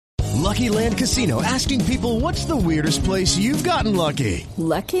Lucky Land Casino, asking people, what's the weirdest place you've gotten lucky?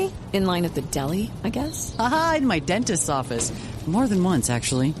 Lucky? In line at the deli, I guess? Aha, in my dentist's office. More than once,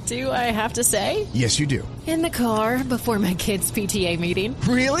 actually. Do I have to say? Yes, you do. In the car before my kids' PTA meeting.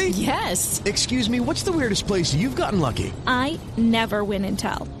 Really? Yes. Excuse me, what's the weirdest place you've gotten lucky? I never win and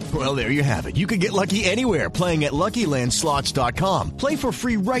tell. Well, there you have it. You can get lucky anywhere, playing at LuckyLandSlots.com. Play for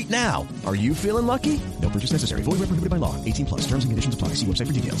free right now. Are you feeling lucky? No purchase necessary. Void where prohibited by law. 18 plus. Terms and conditions apply. See website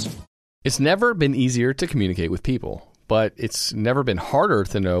for details. It's never been easier to communicate with people, but it's never been harder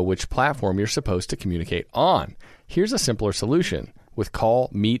to know which platform you're supposed to communicate on. Here's a simpler solution. With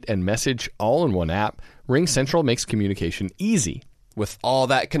call, meet, and message all in one app, RingCentral makes communication easy. With all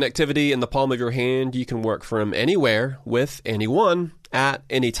that connectivity in the palm of your hand, you can work from anywhere, with anyone, at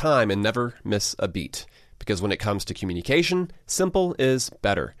any time, and never miss a beat. Because when it comes to communication, simple is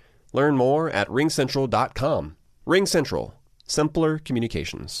better. Learn more at ringcentral.com. RingCentral. Simpler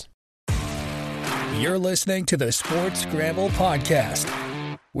communications. You're listening to the Sports Scramble Podcast,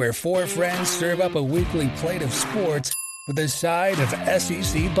 where four friends serve up a weekly plate of sports with a side of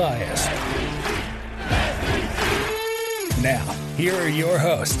SEC bias. Now, here are your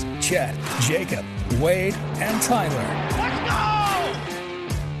hosts, Chet, Jacob, Wade, and Tyler. Let's go!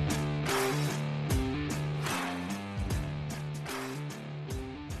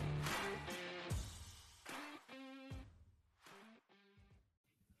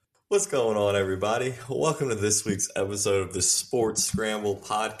 What's going on, everybody? Welcome to this week's episode of the Sports Scramble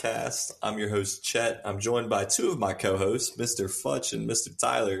Podcast. I'm your host, Chet. I'm joined by two of my co-hosts, Mr. Futch and Mr.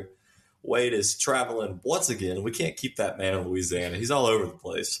 Tyler. Wade is traveling once again. We can't keep that man in Louisiana. He's all over the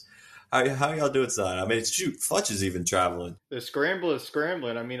place. How y'all doing tonight? I mean, shoot, Futch is even traveling. The scramble is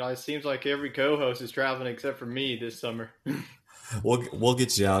scrambling. I mean, it seems like every co-host is traveling except for me this summer. We'll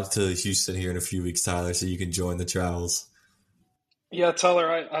get you out to Houston here in a few weeks, Tyler, so you can join the travels. Yeah, Tyler,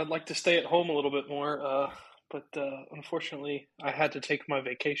 I'd like to stay at home a little bit more, but unfortunately, I had to take my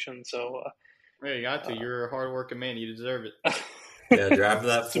vacation. So, yeah, you got to. You're a hard-working man. You deserve it. Yeah, drafting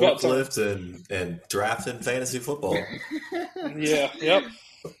that forklift and drafting fantasy football. Yeah, yep.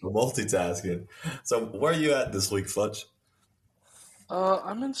 Multitasking. So, where are you at this week, Futch?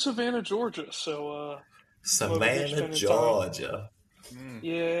 I'm in Savannah, Georgia. So, Savannah, Georgia.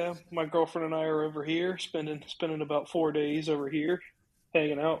 Yeah, my girlfriend and I are over here, spending about 4 days over here,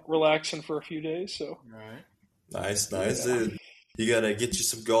 hanging out, relaxing for a few days. So, all right. Nice, dude. You gotta get you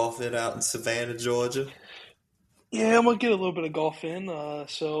some golf in out in Savannah, Georgia. Yeah, I'm gonna get a little bit of golf in.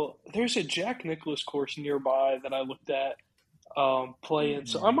 So there's a Jack Nicklaus course nearby that I looked at playing.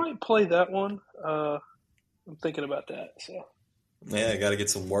 So I might play that one. I'm thinking about that. So yeah, I got to get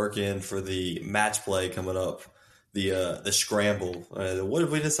some work in for the match play coming up. The scramble. What did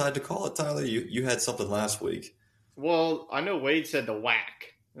we decide to call it, Tyler? You had something last week. Well, I know Wade said the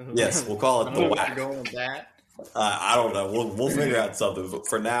whack. Yes, we'll call it the whack. Going with that. I don't know. We'll figure out something. But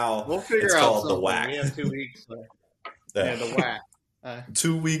for now, it's called the whack. We have 2 weeks. Yeah, the whack.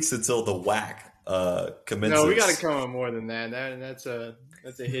 2 weeks until the whack commences. No, we got to come on more than that. That's a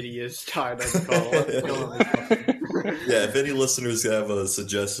hideous title to call it. Yeah, if any listeners have a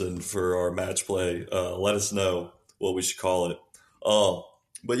suggestion for our match play, let us know what we should call it.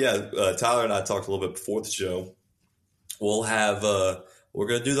 But yeah, Tyler and I talked a little bit before the show. We'll have we're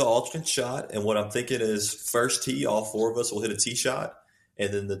going to do the alternate shot, and what I'm thinking is first tee, all four of us will hit a tee shot,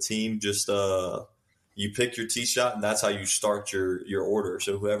 and then the team just you pick your tee shot, and that's how you start your order.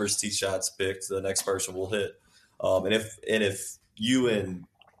 So whoever's tee shot's picked, the next person will hit. And if you and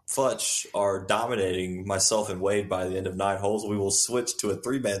Futch are dominating myself and Wade by the end of 9 holes, we will switch to a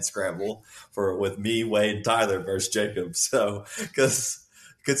 3-man scramble with me, Wade, and Tyler versus Jacob. So, because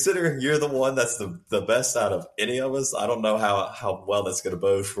considering you're the one that's the best out of any of us, I don't know how well that's going to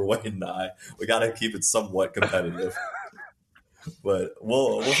bode for Wade and I. We got to keep it somewhat competitive. But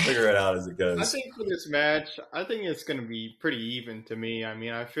we'll figure it out as it goes. I think for this match, I think it's going to be pretty even to me. I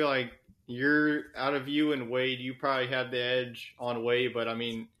mean, I feel like out of you and Wade, you probably have the edge on Wade, but I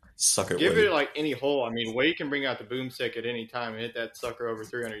mean, give it like any hole. I mean, Wade can bring out the boomstick at any time and hit that sucker over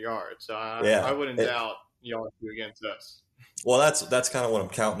 300 yards. So I wouldn't doubt y'all two against us. Well, that's kind of what I'm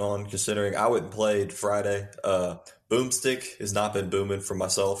counting on, considering I went and played Friday. Boomstick has not been booming for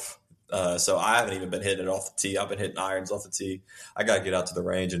myself. So I haven't even been hitting it off the tee. I've been hitting irons off the tee. I got to get out to the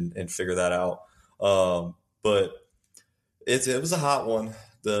range and figure that out. But it was a hot one.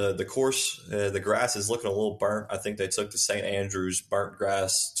 The course, the grass is looking a little burnt. I think they took the St. Andrews burnt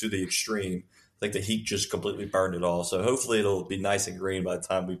grass to the extreme. I think the heat just completely burned it all. So hopefully it'll be nice and green by the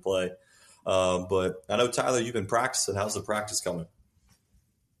time we play. But I know, Tyler, you've been practicing. How's the practice coming?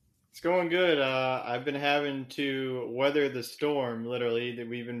 It's going good. I've been having to weather the storm, literally. That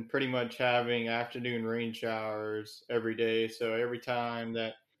we've been pretty much having afternoon rain showers every day. So every time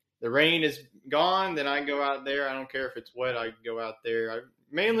that the rain is gone, then I go out there. I don't care if it's wet, I go out there.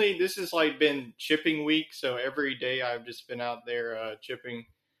 Mainly, this has like been chipping week. So every day I've just been out there chipping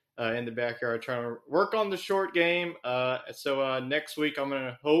in the backyard, trying to work on the short game. So next week I'm going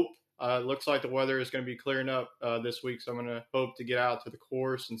to hope. Looks like the weather is going to be clearing up this week, so I'm going to hope to get out to the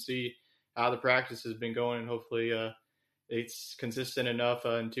course and see how the practice has been going, and hopefully it's consistent enough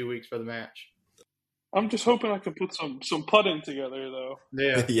in 2 weeks for the match. I'm just hoping I can put some putting together, though.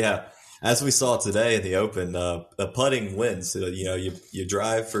 Yeah, yeah. As we saw today in the Open, the putting wins. So, you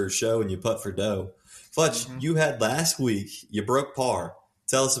drive for show and you putt for dough. Fletch, you had last week, you broke par.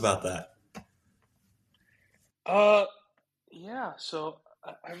 Tell us about that. Yeah, so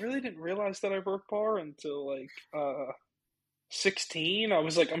I really didn't realize that I broke par until like 16. I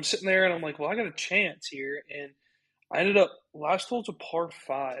was like, I'm sitting there and I'm like, well, I got a chance here. And I ended up, last hole's a par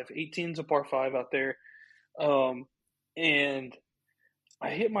 5, 18's a par 5 out there. And I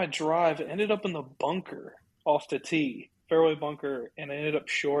hit my drive, it ended up in the bunker off the tee, fairway bunker, and I ended up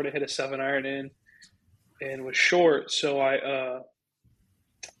short. I hit a 7-iron in and was short. So I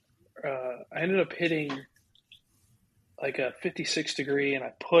ended up hitting like a 56 degree, and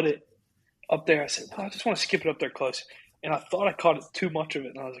I put it up there. I said, I just want to skip it up there close. And I thought I caught it too much of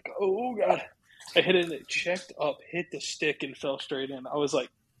it, and I was like, oh, God. I hit it, and it checked up, hit the stick, and fell straight in. I was like,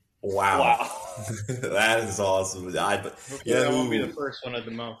 wow. That is awesome. That won't be the first one of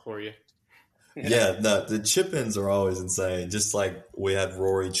the month for you. Yeah, no, the chip-ins are always insane. Just like we had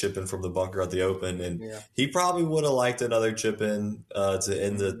Rory chip-in from the bunker at the Open, and he probably would have liked another chip-in to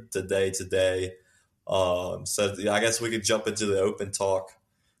end the day today. So I guess we could jump into the Open talk.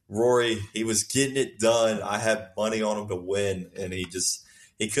 Rory, he was getting it done. I had money on him to win, and he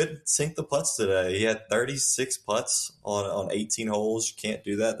couldn't sink the putts today. He had 36 putts on 18 holes. You can't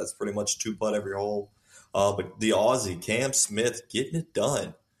do that. That's pretty much 2 putt every hole. But the Aussie, Cam Smith, getting it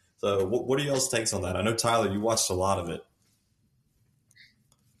done. So what are y'all's takes on that? I know, Tyler, you watched a lot of it.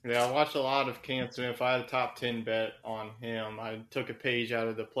 Yeah, I watched a lot of Cam Smith. I had a top 10 bet on him. I took a page out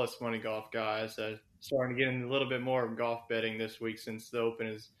of the Plus Money Golf guys. Starting to get in a little bit more of golf betting this week since the Open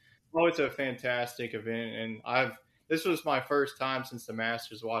is always a fantastic event. And this was my first time since the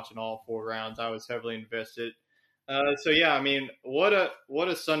Masters watching all 4 rounds. I was heavily invested. So yeah, I mean, what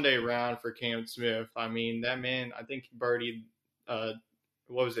a Sunday round for Cam Smith. I mean, that man, I think he birdied,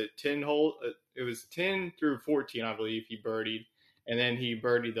 what was it, 10 hole? It was 10 through 14, I believe he birdied. And then he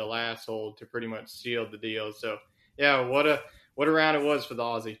birdied the last hole to pretty much seal the deal. So yeah, what a round it was for the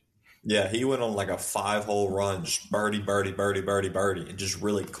Aussie. Yeah, he went on like a 5-hole run, just birdie, and just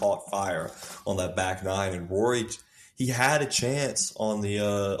really caught fire on that back 9. And Rory, he had a chance on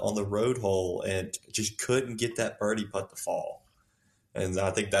the road hole and just couldn't get that birdie putt to fall. And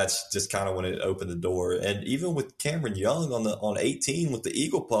I think that's just kind of when it opened the door. And even with Cameron Young on 18 with the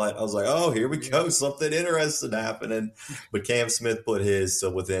eagle putt, I was like, oh, here we go, something interesting happening. But Cam Smith put his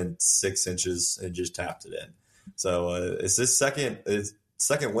to within 6 inches and just tapped it in. So it's his second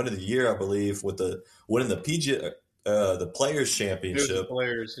win of the year, I believe, with winning the PGA, the Players Championship. It was the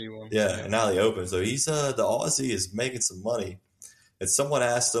Players he won. Yeah, and now the Open. So he's the Aussie is making some money. And someone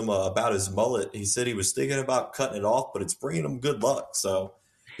asked him about his mullet. He said he was thinking about cutting it off, but it's bringing him good luck. So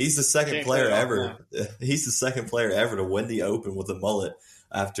he's the second player ever. He's the second player ever to win the Open with a mullet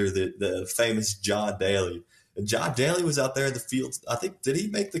after the famous John Daly. And John Daly was out there in the field. I think, did he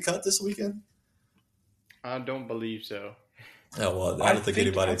make the cut this weekend? I don't believe so. Oh, well, I don't think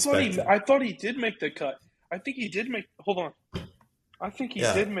anybody expected it. I thought he did make the cut. I think he did make – hold on. I think he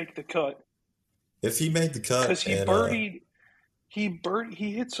did make the cut. If he made the cut – because he birdied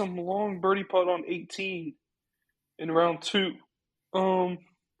he hit some long birdie putt on 18 in round 2. I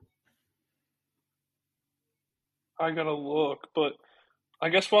got to look. But I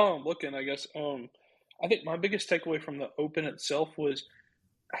guess while I'm looking, I think my biggest takeaway from the Open itself was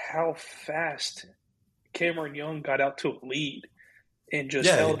how fast – Cameron Young got out to a lead and just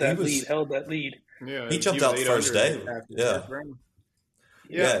held that lead. Yeah, he jumped out the first day.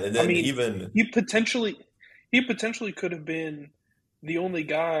 Yeah, and then he potentially could have been the only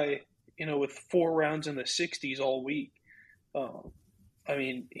guy, with 4 rounds in the 60s all week.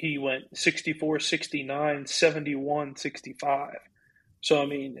 He went 64, 69, 71, 65. So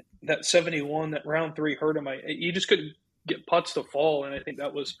that 71, that round 3 hurt him. He just couldn't get putts to fall, and I think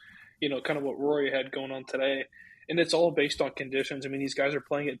that was kind of what Rory had going on today. And it's all based on conditions. These guys are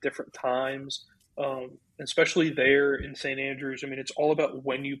playing at different times, especially there in St. Andrews. It's all about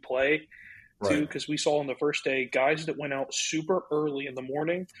when you play. too, because we saw on the first day guys that went out super early in the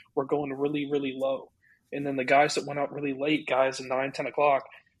morning were going really, really low. And then the guys that went out really late, guys at 9, 10 o'clock,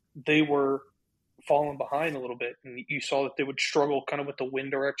 they were falling behind a little bit. And you saw that they would struggle kind of with the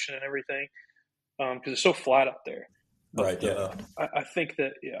wind direction and everything because it's so flat out there. But, I think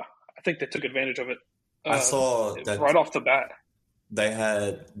that, I think they took advantage of it. I saw that right off the bat. They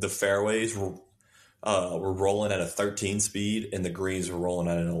had the fairways were rolling at a 13 speed and the greens were rolling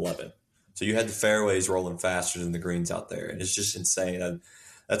at an 11. So you had the fairways rolling faster than the greens out there. And it's just insane. And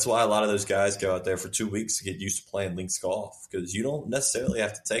that's why a lot of those guys go out there for 2 weeks to get used to playing links golf, because you don't necessarily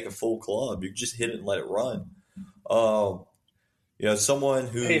have to take a full club. You just hit it and let it run. Someone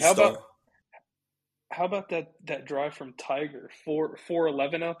who how about that drive from Tiger,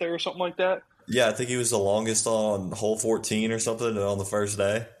 411 out there or something like that? Yeah, I think he was the longest on hole 14 or something on the first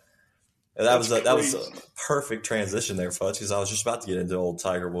day. And that was a perfect transition there, Fudge, because I was just about to get into old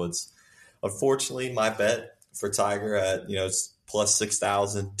Tiger Woods. Unfortunately, my bet for Tiger at plus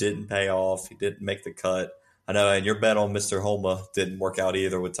 6,000 didn't pay off. He didn't make the cut. I know, and your bet on Mr. Homa didn't work out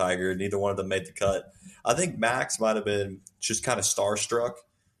either with Tiger. Neither one of them made the cut. I think Max might have been just kind of starstruck,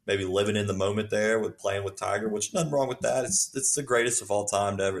 maybe living in the moment there with playing with Tiger, which nothing wrong with that. It's the greatest of all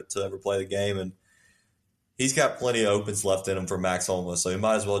time to ever play the game, and he's got plenty of opens left in him for Max Homa, so he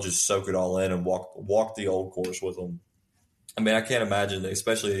might as well just soak it all in and walk the old course with him. I mean, I can't imagine,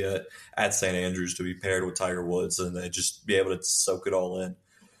 especially at St. Andrews, to be paired with Tiger Woods and they just be able to soak it all in.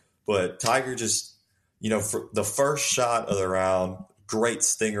 But Tiger just, for the first shot of the round, great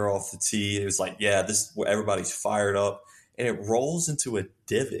stinger off the tee. It was like, everybody's fired up, and it rolls into a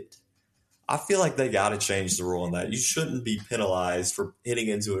divot. I feel like they got to change the rule on that. You shouldn't be penalized for hitting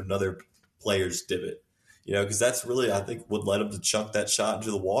into another player's divot. Because that's really, I think, would let him to chunk that shot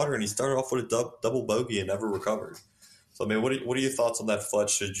into the water, and he started off with a double bogey and never recovered. So, I mean, what are your thoughts on that,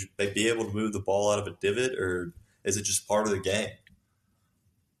 Fletch? Should they be able to move the ball out of a divot, or is it just part of the game?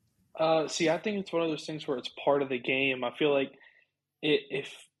 See, I think it's one of those things where it's part of the game. I feel like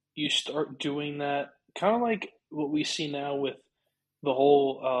if you start doing that, kind of like what we see now with the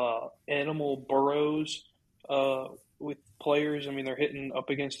whole animal burrows with players. I mean, they're hitting up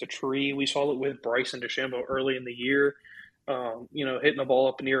against a tree. We saw it with Bryson DeChambeau early in the year, hitting a ball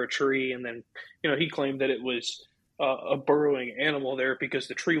up near a tree. And then, he claimed that it was a burrowing animal there because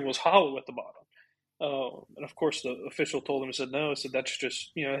the tree was hollow at the bottom. And of course, the official told him, I said, no, I said, that's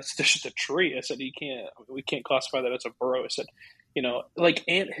just, it's just a tree. I said, we can't classify that as a burrow. I said, like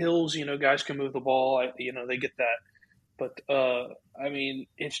ant hills, guys can move the ball. They get that. But, I mean,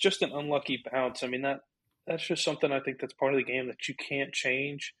 it's just an unlucky bounce. I mean, that's just something I think that's part of the game that you can't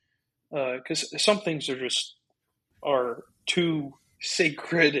change. Because some things are too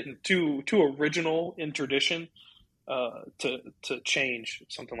sacred and too original in tradition to change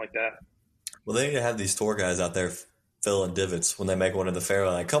something like that. Well, they need to have these tour guys out there filling divots when they make one in the fairway.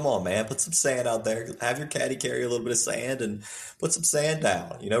 Like, come on, man, put some sand out there. Have your caddy carry a little bit of sand and put some sand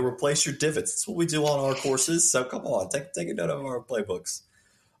down. Replace your divots. That's what we do on our courses. So come on, take a note of our playbooks.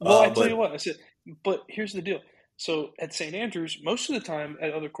 Well, I tell you what, I said, but here's the deal. So at St. Andrews, most of the time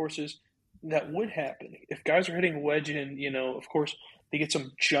at other courses, that would happen. If guys are hitting a wedge in, of course, they get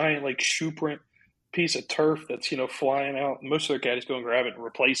some giant like shoe print piece of turf that's, flying out. Most of their caddies go and grab it and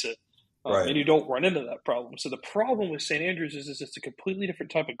replace it. Right. And you don't run into that problem. So the problem with St. Andrews is it's a completely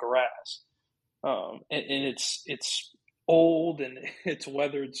different type of grass. And it's old and it's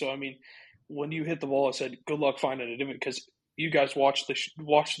weathered. So, I mean, when you hit the ball, I said, good luck finding a divot, because you guys watched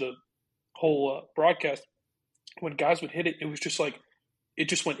the whole broadcast. When guys would hit it, it was just like, it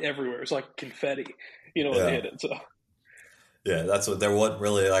just went everywhere. It was like confetti, when they hit it. So. Yeah, that's what there wasn't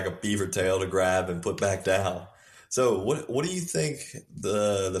really like a beaver tail to grab and put back down. So what do you think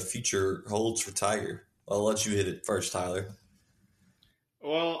the future holds for Tiger? I'll let you hit it first, Tyler.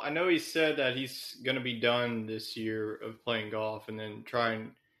 Well, I know he said that he's going to be done this year of playing golf and then try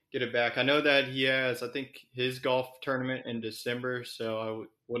and get it back. I know that he has, I think, his golf tournament in December, so I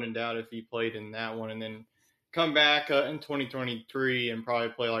wouldn't doubt if he played in that one and then come back in 2023 and probably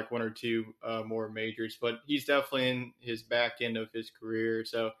play like one or two more majors. But he's definitely in his back end of his career,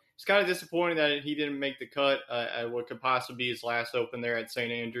 so it's kind of disappointing that he didn't make the cut at what could possibly be his last Open there at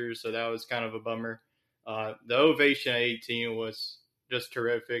St. Andrews, so that was kind of a bummer. The ovation at 18 was just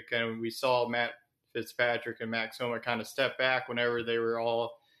terrific, and we saw Matt Fitzpatrick and Max Homa kind of step back whenever they were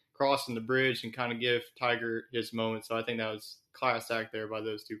all crossing the bridge and kind of give Tiger his moment. So I think that was class act there by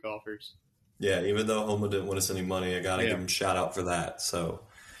those two golfers. Yeah, even though Homa didn't win us any money, I got to give him a shout out for that. So,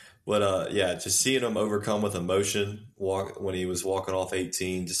 but just seeing him overcome with emotion when he was walking off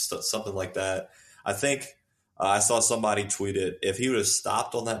 18, just something like that. I think I saw somebody tweet it. If he would have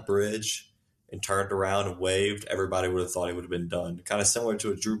stopped on that bridge and turned around and waved, everybody would have thought he would have been done. Kind of similar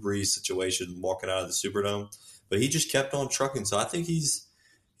to a Drew Brees situation walking out of the Superdome. But he just kept on trucking. So I think he's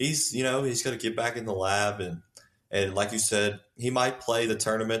he's going to get back in the lab. And like you said, he might play the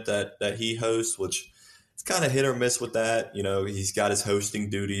tournament that he hosts, which it's kind of hit or miss with that. He's got his hosting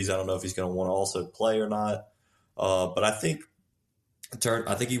duties. I don't know if he's going to want to also play or not. But I think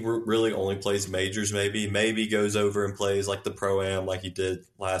he really only plays majors. Maybe goes over and plays like the Pro-Am like he did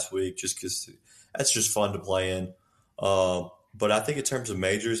last week, just because that's just fun to play in. But I think in terms of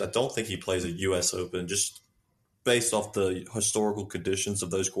majors, I don't think he plays a U.S. Open just based off the historical conditions of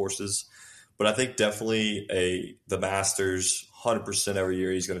those courses. But I think definitely the Masters, 100% every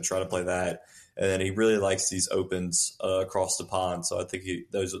year he's going to try to play that. And then he really likes these Opens across the pond. So I think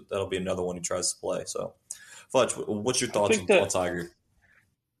that'll be another one he tries to play. So, Fudge, what's your thoughts on Tiger?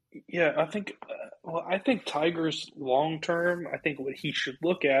 Yeah, I think Tiger's long term, I think what he should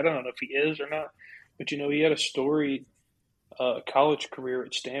look at, I don't know if he is or not, but he had a storied college career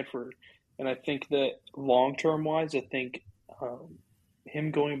at Stanford. And I think that long term wise, I think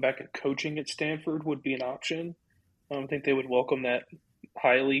him going back and coaching at Stanford would be an option. I think they would welcome that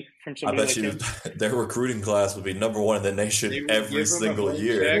highly from somebody like him. Their recruiting class would be number one in the nation every single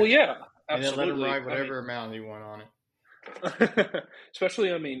year. Well, yeah, absolutely. And then let him write whatever amount he want on it.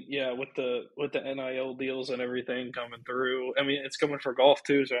 Especially, with the NIL deals and everything coming through. It's coming for golf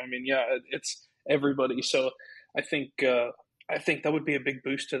too. So, it's everybody. So, I think that would be a big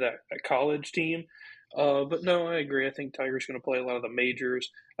boost to that college team. But no, I agree. I think Tiger's going to play a lot of the majors.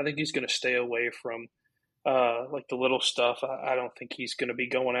 I think he's going to stay away from like the little stuff. I don't think he's going to be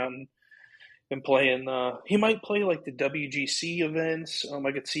going out and playing. He might play like the WGC events.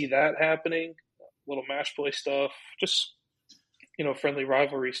 I could see that happening. Little match play stuff, just friendly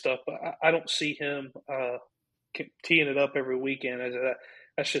rivalry stuff. But I don't see him teeing it up every weekend.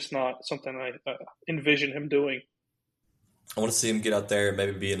 That's just not something I envision him doing. I want to see him get out there and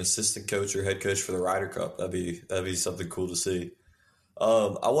maybe be an assistant coach or head coach for the Ryder Cup. That'd be something cool to see.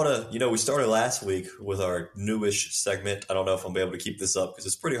 I want to, we started last week with our newish segment. I don't know if I'm able to keep this up because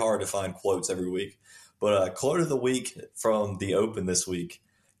it's pretty hard to find quotes every week. But quote of the week from the Open this week.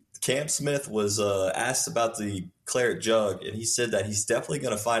 Cam Smith was asked about the claret jug, and he said that he's definitely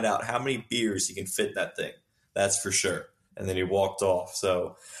going to find out how many beers he can fit in that thing. That's for sure. And then he walked off.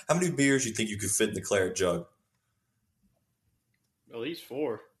 So how many beers do you think you could fit in the claret jug? At least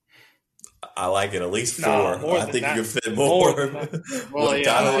 4. I like it. At least 4. I think you can fit more. Well,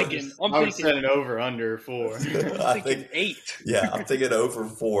 yeah, I'm thinking setting over under 4. I'm thinking 8. Yeah, I'm thinking over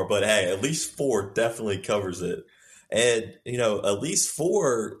 4. But hey, at least 4 definitely covers it. And, at least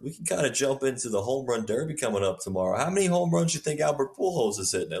 4, we can kind of jump into the home run derby coming up tomorrow. How many home runs do you think Albert Pujols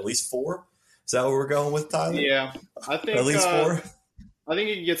is hitting? At least 4? Is that what we're going with, Tyler? Yeah, I think at least 4. I think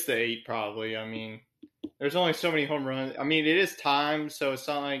he gets to 8 probably. There's only so many home runs. It is timed, so it's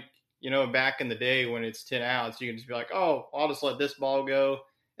not like, back in the day when it's 10 outs, you can just be like, oh, I'll just let this ball go.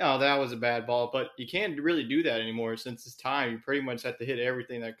 No, that was a bad ball. But you can't really do that anymore since it's time. You pretty much have to hit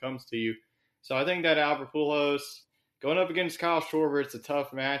everything that comes to you. So I think that Albert Pujols going up against Kyle Schwarber, it's a tough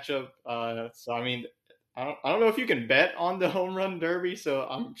matchup. I don't know if you can bet on the home run derby. So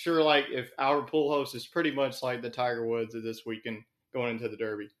I'm sure if Albert Pujols is pretty much like the Tiger Woods of this weekend going into the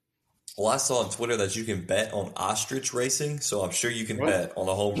derby. Well, I saw on Twitter that you can bet on ostrich racing, so I'm sure you can bet on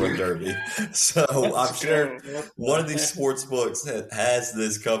a home run derby. So I'm sure one of these sports books has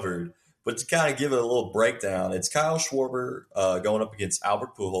this covered. But to kind of give it a little breakdown, it's Kyle Schwarber going up against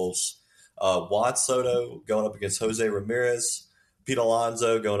Albert Pujols, Juan Soto going up against Jose Ramirez, Pete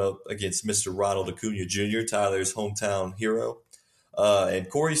Alonso going up against Mr. Ronald Acuna Jr., Tyler's hometown hero, and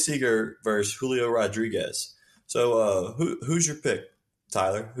Corey Seager versus Julio Rodriguez. So who's your pick,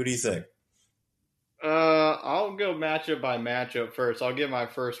 Tyler? Who do you think? I'll go matchup by matchup first. I'll get my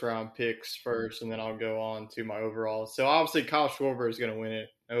first round picks first, and then I'll go on to my overall. So obviously Kyle Schwarber is going to win it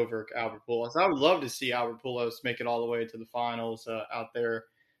over Albert Pujols. I would love to see Albert Pujols make it all the way to the finals out there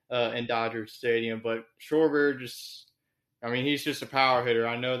in Dodger Stadium, but Schwarber he's just a power hitter.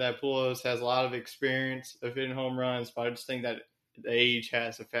 I know that Pujols has a lot of experience of hitting home runs, but I just think that the age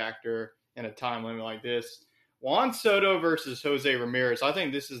has a factor in a time limit like this. Juan Soto versus Jose Ramirez. I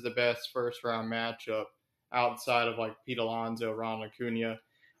think this is the best first-round matchup outside of Pete Alonso, Ronald Acuna.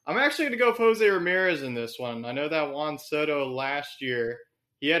 I'm actually going to go with Jose Ramirez in this one. I know that Juan Soto last year,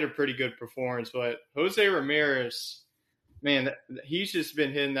 he had a pretty good performance, but Jose Ramirez, man, he's just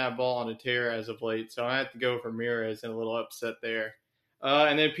been hitting that ball on a tear as of late, so I have to go with Ramirez and a little upset there.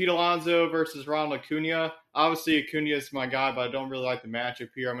 And then Pete Alonso versus Ronald Acuna. Obviously, Acuna is my guy, but I don't really like the matchup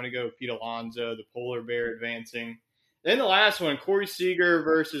here. I'm going to go with Pete Alonso, the polar bear advancing. Then the last one, Corey Seager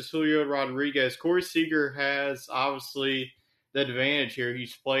versus Julio Rodriguez. Corey Seager has obviously the advantage here.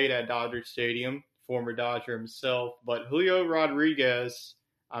 He's played at Dodger Stadium, former Dodger himself. But Julio Rodriguez,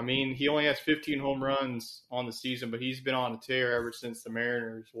 I mean, he only has 15 home runs on the season, but he's been on a tear ever since the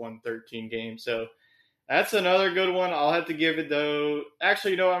Mariners won 13 games. So that's another good one. I'll have to give it, though.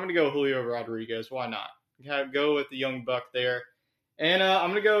 Actually, I'm going to go Julio Rodriguez. Why not? Go with the young buck there. And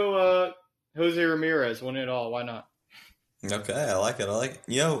I'm going to go Jose Ramirez, win it all. Why not? Okay, I like it.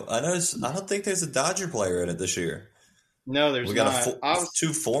 I noticed. I don't think there's a Dodger player in it this year. No, there's not. We got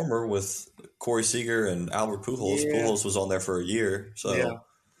two former with Corey Seager and Albert Pujols. Yeah. Pujols was on there for a year, so yeah.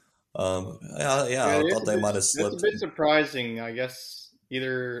 I thought they might have slipped. It's a bit surprising. I guess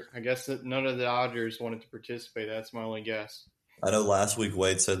that none of the Dodgers wanted to participate. That's my only guess. I know last week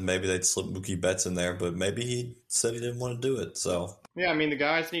Wade said maybe they'd slip Mookie Betts in there, but maybe he said he didn't want to do it. So yeah, I mean the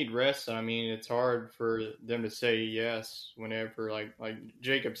guys need rest. I mean it's hard for them to say yes whenever like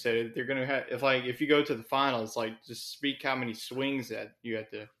Jacob said they're gonna have if you go to the finals just speak how many swings that you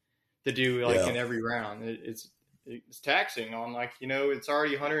have to do in every round. It's taxing on it's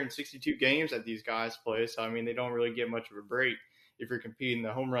already 162 games that these guys play. So I mean they don't really get much of a break if you're competing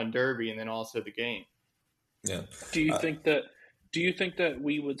the home run derby and then also the game. Yeah. Do you think that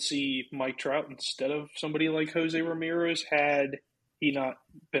we would see Mike Trout instead of somebody like Jose Ramirez had he not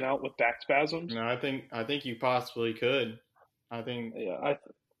been out with back spasms? No, I think you possibly could. I think. Yeah,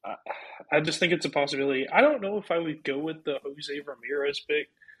 I just think it's a possibility. I don't know if I would go with the Jose Ramirez pick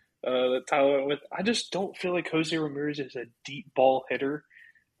that Tyler went with. I just don't feel like Jose Ramirez is a deep ball hitter,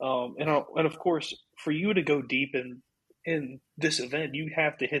 and of course, for you to go deep in this event, you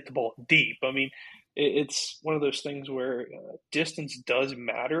have to hit the ball deep. I mean. It's one of those things where distance does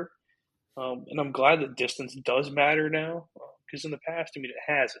matter, and I'm glad that distance does matter now because in the past, I mean, it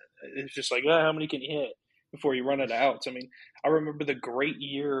hasn't. It's just how many can you hit before you run out of outs? I mean, I remember the great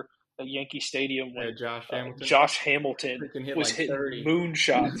year at Yankee Stadium when Josh Hamilton was hitting 30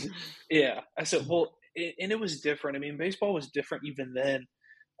 moonshots. Yeah, I said, well, and it was different. I mean, baseball was different even then.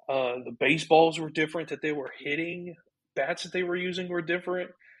 The baseballs were different that they were hitting. Bats that they were using were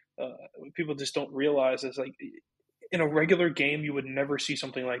different. People just don't realize is in a regular game you would never see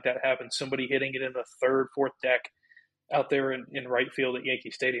something like that happen. Somebody hitting it in the third, fourth deck out there in right field at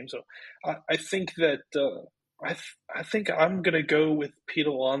Yankee Stadium. So I think that I think I'm gonna go with Pete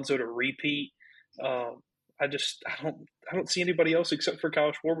Alonso to repeat. I don't see anybody else except for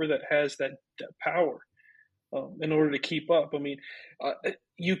Kyle Schwarber that has that power in order to keep up. I mean,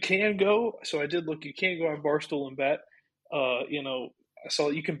 you can go. So I did look. You can go on Barstool and bet.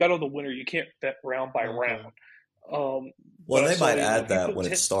 So you can bet on the winner. You can't bet round by round. Well, they might add that when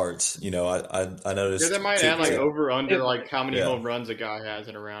it starts. I noticed. Yeah, they might add over under how many home runs a guy has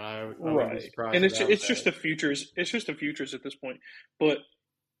in a round. I would be surprised. And it's just the futures. It's just the futures at this point. But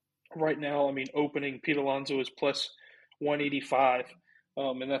right now, I mean, opening Pete Alonso is plus 185,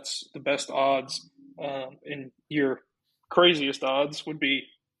 and that's the best odds. And your craziest odds would be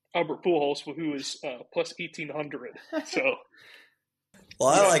Albert Pujols, who is plus 1,800. So. Well,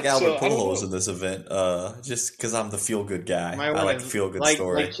 I like Albert Pujols in this event just because I'm the feel-good guy. I like the feel-good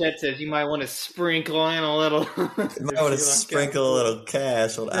story. Like Chet says, you might want to sprinkle in a little. You might want to sprinkle a little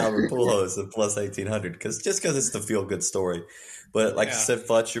cash on Albert Pujols at plus 1,800 because it's the feel-good story. But like I said,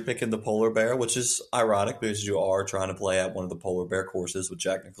 Futch, you're picking the polar bear, which is ironic because you are trying to play at one of the polar bear courses with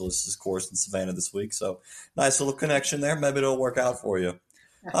Jack Nicklaus's course in Savannah this week. So nice little connection there. Maybe it'll work out for you.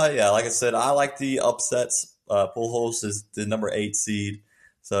 Like I said, I like the upsets. Pujols is the number 8 seed.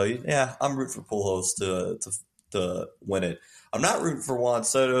 So, yeah, I'm rooting for Pujols to win it. I'm not rooting for Juan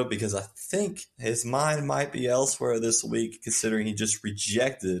Soto because I think his mind might be elsewhere this week, considering he just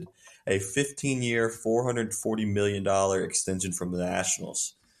rejected a 15-year, $440 million extension from the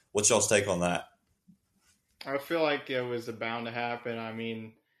Nationals. What's y'all's take on that? I feel like it was bound to happen. I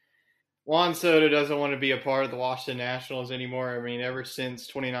mean, Juan Soto doesn't want to be a part of the Washington Nationals anymore. I mean, ever since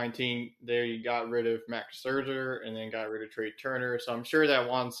 2019, they got rid of Max Scherzer and then got rid of Trey Turner. So I'm sure that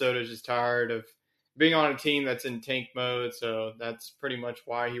Juan Soto is just tired of being on a team that's in tank mode. So that's pretty much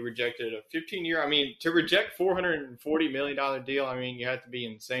why he rejected a 15-year. I mean, to reject $440 million deal, I mean, you have to be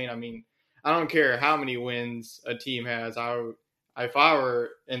insane. I mean, I don't care how many wins a team has. If I were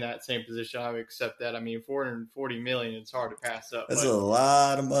in that same position, I would accept that. I mean, $440 million, it's hard to pass up. That's a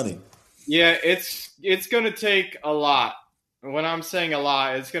lot of money. Yeah, it's going to take a lot. When I'm saying a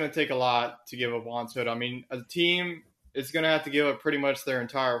lot, it's going to take a lot to give up Juan Soto. I mean, a team is going to have to give up pretty much their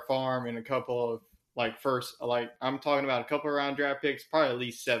entire farm and a couple of I'm talking about a couple of round draft picks, probably at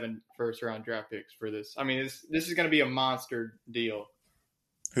least 7 first round draft picks for this. I mean, this is going to be a monster deal.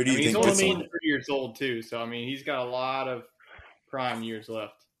 Who do you think he's only gets him? 3 years old too, so I mean he's got a lot of prime years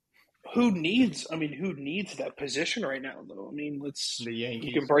left. Who needs that position right now, though? I mean, The Yankees.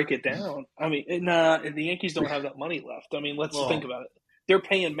 You can break it down. I mean, the Yankees don't have that money left. I mean, let's think about it. They're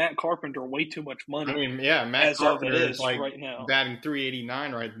paying Matt Carpenter way too much money. I mean, yeah, Matt Carpenter is like right now batting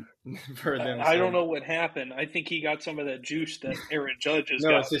 .389 right for them. I don't know what happened. I think he got some of that juice that Aaron Judge has got.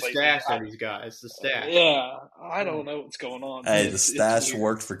 No, it's the stash that he's got. It's the stash. Yeah, I don't know what's going on. Hey, the stash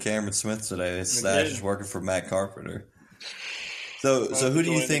worked for Cameron Smith today. The stash is working for Matt Carpenter. So who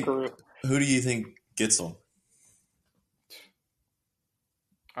do you think? Who do you think gets them?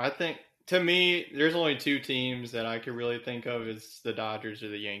 I think, to me, there's only 2 teams that I could really think of as the Dodgers or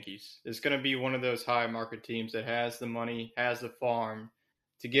the Yankees. It's going to be one of those high market teams that has the money, has the farm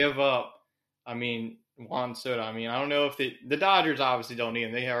to give up. I mean, Juan Soto. I mean, I don't know if the Dodgers obviously don't need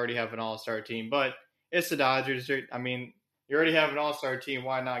him. They already have an all-star team, but it's the Dodgers. I mean, you already have an all-star team.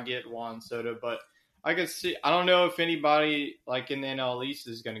 Why not get Juan Soto? But I could see. I don't know if anybody like in the NL East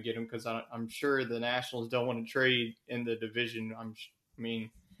is going to get him because I'm sure the Nationals don't want to trade in the division. I mean,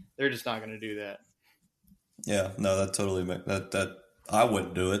 they're just not going to do that. Yeah, no, that totally that I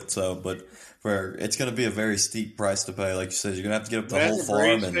wouldn't do it. So, but it's going to be a very steep price to pay. Like you said, you're going to have to get up the whole farm.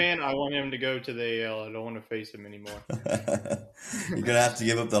 As a Braves fan, I want him to go to the AL. I don't want to face him anymore. You're going to have to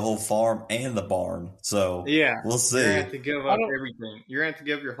give up the whole farm and the barn. So yeah, we'll see. You're going to have to give up everything. You're going to have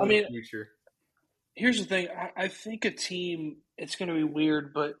to give your whole future. Here's the thing. I think a team, it's going to be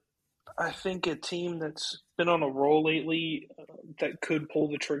weird, but I think a team that's been on a roll lately that could pull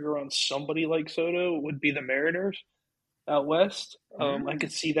the trigger on somebody like Soto would be the Mariners out west. I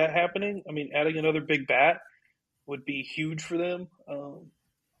could see that happening. I mean, adding another big bat would be huge for them.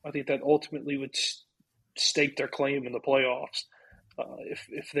 I think that ultimately would stake their claim in the playoffs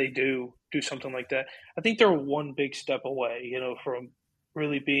if they do something like that. I think they're one big step away, from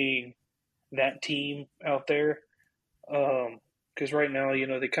really being that team out there. Because right now,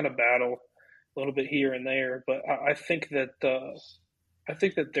 they kind of battle a little bit here and there, but I think that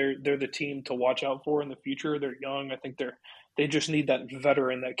they're the team to watch out for in the future. They're young. I think they just need that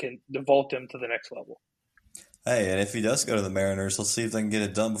veteran that can vault them to the next level. Hey, and if he does go to the Mariners, let's see if they can get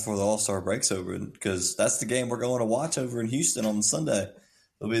it done before the All-Star break's over, because that's the game we're going to watch over in Houston on Sunday.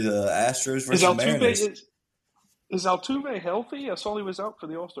 It'll be the Astros versus the Mariners. Is Altuve healthy? I saw he was out for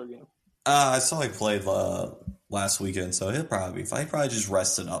the All-Star game. I saw he played last weekend, so he'll probably be fine. He probably just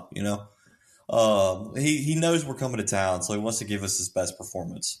rested up, He knows we're coming to town, so he wants to give us his best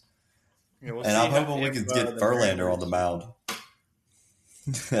performance. Yeah, and I'm hoping we can get Verlander on the mound.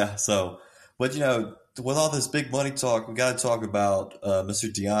 Yeah, so, but with all this big money talk, we got to talk about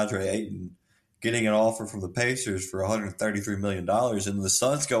Mr. DeAndre Ayton getting an offer from the Pacers for $133 million, and the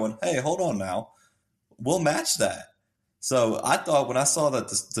Suns going, hey, hold on now. We'll match that. So I thought when I saw that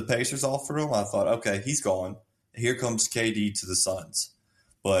the Pacers offered him, I thought, okay, he's gone. Here comes KD to the Suns.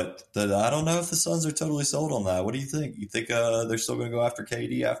 But I don't know if the Suns are totally sold on that. What do you think? You think they're still going to go after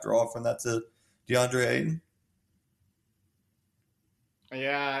KD after offering that to DeAndre Ayton?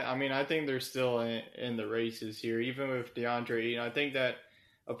 Yeah, I mean, I think they're still in the races here, even with DeAndre Ayton. I think that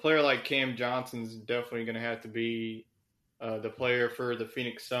a player like Cam Johnson's definitely going to have to be the player for the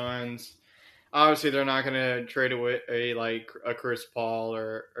Phoenix Suns. Obviously, they're not going to trade away a Chris Paul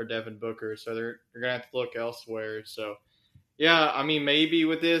or Devin Booker, so they're going to have to look elsewhere. So, yeah, I mean, maybe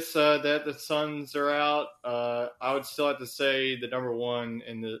with this that the Suns are out, I would still have to say the number one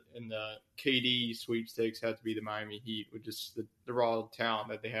in the KD sweepstakes has to be the Miami Heat, with just the raw talent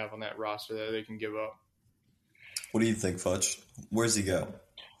that they have on that roster that they can give up. What do you think, Fudge? Where's he go?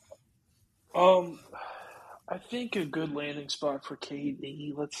 I think a good landing spot for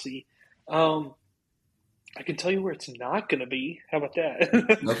KD. Let's see. I can tell you where it's not going to be. How about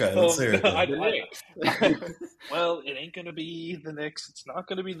that? Okay, let's hear it. Well, it ain't going to be the Knicks. It's not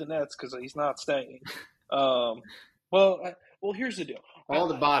going to be the Nets because he's not staying. Well, here's the deal. All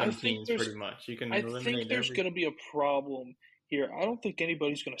the bottom teams, pretty much. I think there's going to be a problem here. I don't think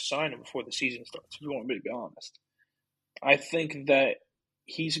anybody's going to sign him before the season starts, if you want me to be honest. I think that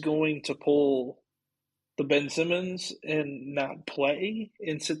he's going to pull the Ben Simmons and not play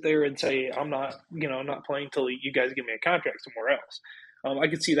and sit there and say, I'm not playing until you guys give me a contract somewhere else. I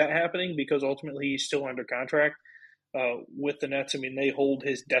could see that happening because ultimately he's still under contract with the Nets. I mean, they hold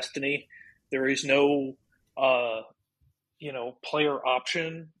his destiny. There is no, player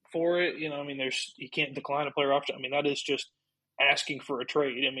option for it. You can't decline a player option. I mean, that is just asking for a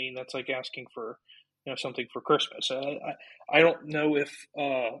trade. I mean, that's like asking for, something for Christmas. I don't know if,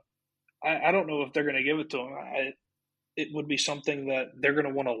 I don't know if they're going to give it to him. It would be something that they're going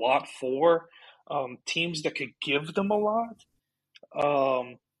to want a lot for. Teams that could give them a lot,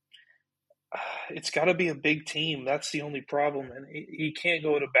 It's got to be a big team. That's the only problem, and he can't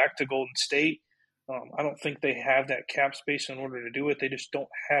go back to Golden State. I don't think they have that cap space in order to do it. They just don't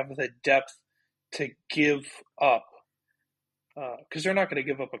have the depth to give up, because they're not going to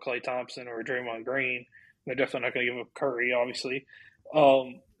give up a Klay Thompson or a Draymond Green. They're definitely not going to give up Curry, obviously.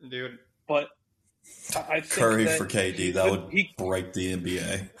 Dude, but I think Curry that for KD, that would break the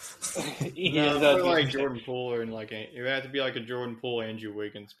NBA. Yeah, no, like Jordan Poole, and it would have to be like a Jordan Poole, Andrew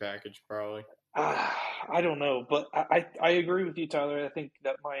Wiggins package, probably. I don't know, but I agree with you, Tyler. I think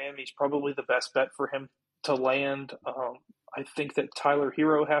that Miami's probably the best bet for him to land. I think that Tyler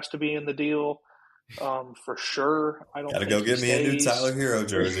Hero has to be in the deal for sure. I don't. Gotta go get me a new Tyler Hero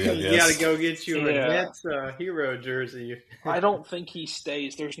jersey. I guess. You gotta go get you a Nets Hero jersey. I don't think he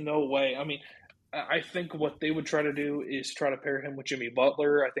stays. There's no way. I mean, I think what they would try to do is try to pair him with Jimmy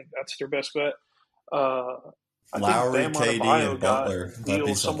Butler. I think that's their best bet. Lowry, KD, and Butler. That'd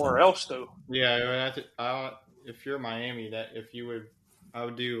be somewhere else, though. Yeah, if you're Miami, I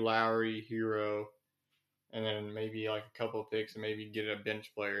would do Lowry, Hero, and then maybe like a couple of picks, and maybe get a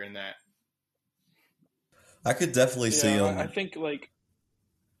bench player in that. I could definitely see him. I think I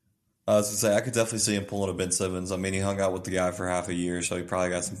was gonna say I could definitely see him pulling a Ben Simmons. I mean, he hung out with the guy for half a year, so he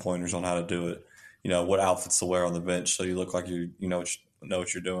probably got some pointers on how to do it. You know, what outfits to wear on the bench, so you look like you know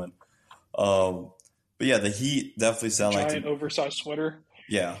what you're doing. But yeah, the Heat definitely sound giant oversized sweater.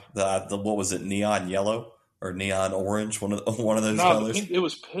 Yeah, the what was it, neon yellow or neon orange? One of those colors. It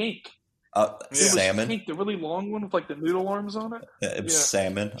was pink. Salmon. Was pink, the really long one with like the noodle arms on it. Yeah, it was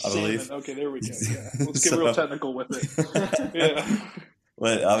salmon, I believe. Okay, there we go. Yeah. Let's get real technical with it. Yeah.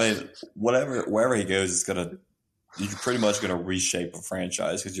 But I mean, wherever he goes, you're pretty much gonna reshape a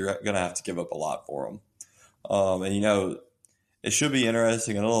franchise because you're gonna have to give up a lot for him. And you know, it should be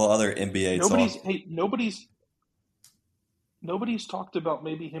interesting. A little other NBA nobody's talked about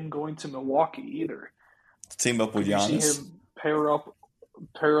maybe him going to Milwaukee either. To team up with Giannis. You see him pair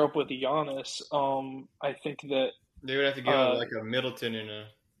up with Giannis. I think that they would have to give up like a Middleton and a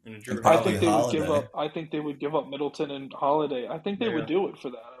Drew. I think they would give up Middleton and Holiday. I think they would do it for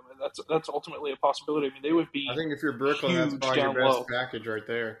that. I mean, that's ultimately a possibility. I mean, they would be. I think if you're Brooklyn, that's probably your best package right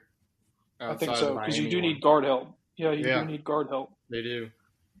there. I think so because you do need guard help. Yeah, you do need guard help. They do.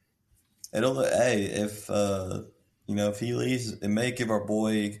 If if he leaves, it may give our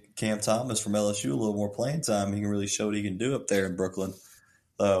boy Cam Thomas from LSU a little more playing time. He can really show what he can do up there in Brooklyn.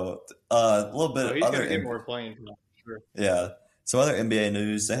 So a little bit he's other get more playing time. Sure. Yeah. Some other NBA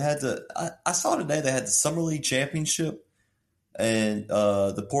news. They had I saw today they had the Summer League Championship, and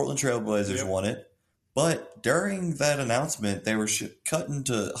the Portland Trailblazers won it. But during that announcement, they were cutting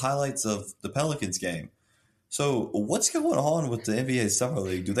to highlights of the Pelicans game. So what's going on with the NBA Summer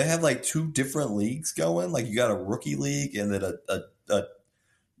League? Do they have like two different leagues going? Like you got a rookie league and then a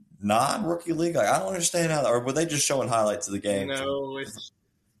non-rookie league? Like I don't understand how. Or were they just showing highlights of the game? No,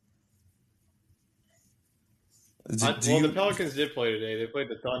 the Pelicans did play today. They played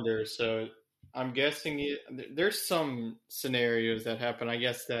the Thunder, so I'm guessing there's some scenarios that happen. I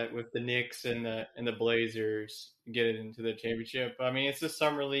guess that with the Knicks and the Blazers get it into the championship. I mean, it's the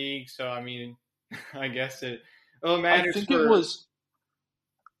summer league, so I mean, I guess it matters. I think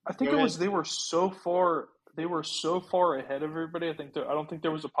it was. They were so far ahead of everybody. I don't think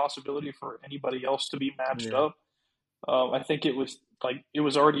there was a possibility for anybody else to be matched up. I think it was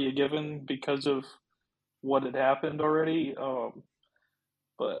already a given because of what had happened already.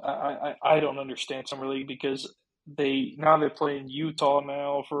 But I don't understand Summer League because they're playing Utah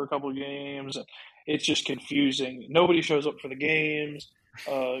now for a couple of games. And it's just confusing. Nobody shows up for the games.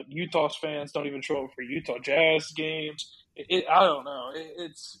 Utah's fans don't even show up for Utah Jazz games. I don't know.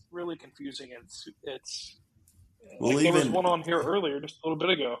 It's really confusing. It's there was one on here earlier, just a little bit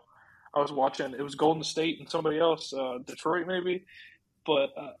ago. I was watching. It was Golden State and somebody else, Detroit maybe. But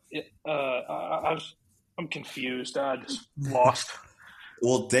I'm confused. I just lost.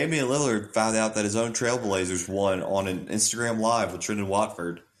 Well, Damian Lillard found out that his own Trailblazers won on an Instagram Live with Trendon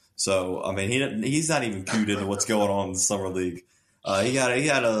Watford. So, I mean, he's not even cued into what's going on in the Summer League. He got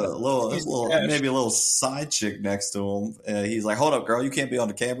a little maybe a little side chick next to him. He's like, "Hold up, girl, you can't be on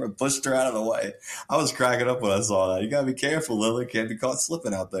the camera." Pushed her out of the way. I was cracking up when I saw that. You gotta be careful, Lillard. Can't be caught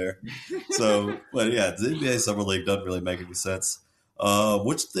slipping out there. So, but yeah, the NBA Summer League doesn't really make any sense.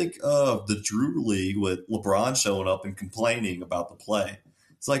 What you think of the Drew League with LeBron showing up and complaining about the play?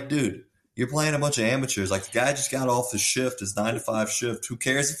 It's like, dude, you're playing a bunch of amateurs. Like the guy just got off his shift, his 9 to 5 shift. Who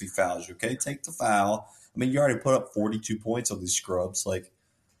cares if he fouls you? Okay, take the foul. I mean, you already put up 42 points on these scrubs. Like,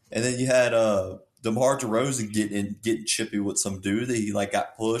 and then you had DeMar DeRozan getting chippy with some dude that he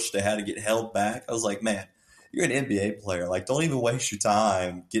got pushed. They had to get held back. I was like, man, you're an NBA player. Like, don't even waste your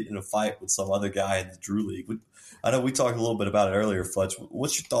time getting in a fight with some other guy in the Drew League. I know we talked a little bit about it earlier, Fletch.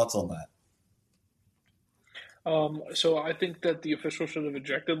 What's your thoughts on that? So I think that the official should have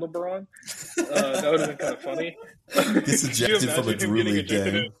ejected LeBron. That would have been kind of funny. Gets ejected from a Drew League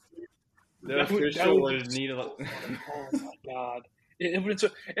game. The official would need a. Oh my god! And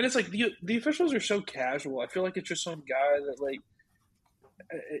it's like the officials are so casual. I feel like it's just some guy that like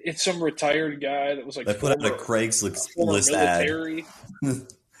it's some retired guy that was like they put out a Craigslist military ad.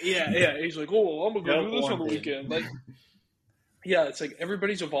 yeah. He's like, oh, I'm gonna go do this on the weekend. Like, yeah, it's like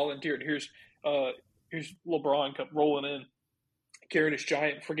everybody's a volunteer. And here's LeBron rolling in, carrying his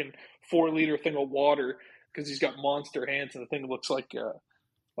giant freaking 4-liter thing of water because he's got monster hands, and the thing looks like a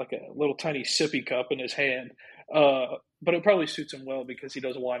little tiny sippy cup in his hand. But it probably suits him well because he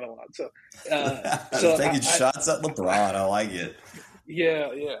does wine a lot. So taking shots at LeBron, I like it. Yeah.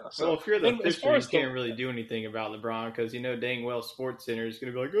 So, well, if you're the official, you can't really do anything about LeBron because you know dang well Sports Center is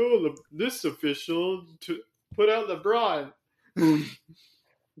going to be like, oh, this official to put out LeBron.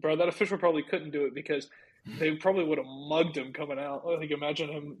 Bro, that official probably couldn't do it because they probably would have mugged him coming out. I think imagine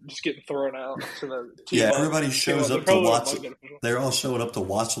him just getting thrown out. To the yeah, everybody shows up to watch. They're all showing up to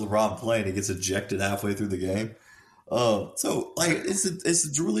watch LeBron play, and he gets ejected halfway through the game. So like, is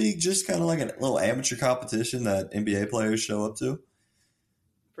the Drew League just kind of like a little amateur competition that NBA players show up to?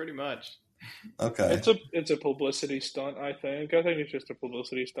 Pretty much. Okay. It's a publicity stunt, I think. I think it's just a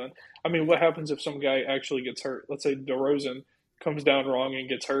publicity stunt. I mean, what happens if some guy actually gets hurt? Let's say DeRozan comes down wrong and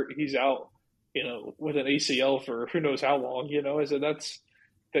gets hurt. He's out, with an ACL for who knows how long,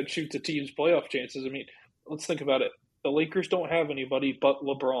 that shoots a team's playoff chances. I mean, let's think about it. The Lakers don't have anybody but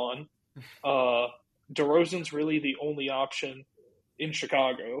LeBron. DeRozan's really the only option in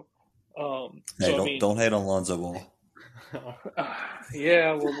Chicago. Don't hate on Lonzo Ball.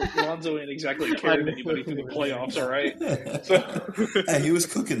 Yeah, well, Lonzo ain't exactly carried anybody through the playoffs, all right? So, hey, he was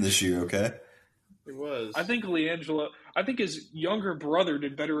cooking this year, okay? He was. I think his younger brother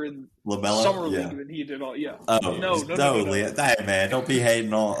did better in LaMelo? Summer League than he did all. Yeah. Oh, no. Hey, man, don't be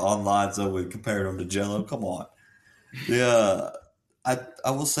hating on Lonzo and comparing him to Jello. Come on. Yeah. I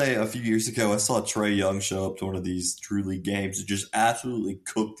will say a few years ago, I saw Trae Young show up to one of these Drew League games and just absolutely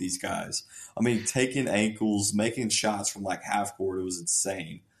cook these guys. I mean, taking ankles, making shots from like half court, it was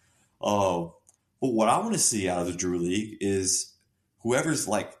insane. But what I want to see out of the Drew League is whoever's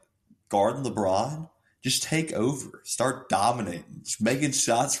like guarding LeBron, just take over, start dominating, just making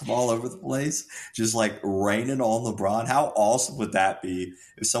shots from all over the place, just like raining on LeBron. How awesome would that be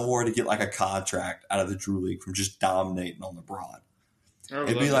if someone were to get like a contract out of the Drew League from just dominating on LeBron?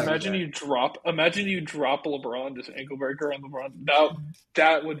 It'd be like, imagine you drop LeBron, just ankle breaker on LeBron.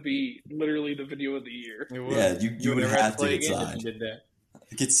 That would be literally the video of the year. Yeah, you would have to get signed.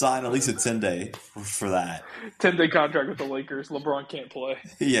 Get signed at least a 10-day for that. 10-day contract with the Lakers. LeBron can't play.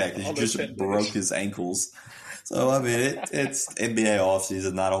 Yeah, because you just broke his ankles. So I mean, it's NBA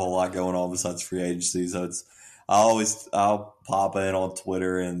offseason, not a whole lot going on besides free agency. So I'll pop in on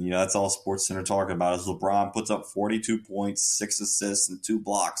Twitter, and that's all SportsCenter talking about is LeBron puts up 42 points, 6 assists, and 2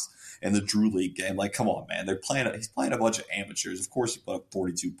 blocks in the Drew League game. Like, come on, man! He's playing a bunch of amateurs. Of course, he put up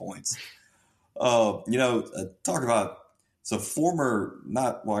 42 points. Talk about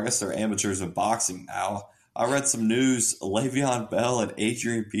I guess they're amateurs in boxing now. I read some news. Le'Veon Bell and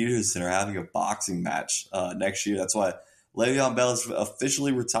Adrian Peterson are having a boxing match next year. That's why Le'Veon Bell is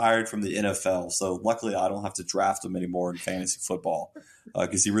officially retired from the NFL, so luckily I don't have to draft him anymore in fantasy football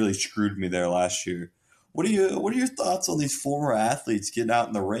because he really screwed me there last year. What are your thoughts on these former athletes getting out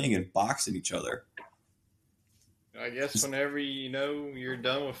in the ring and boxing each other? I guess whenever you're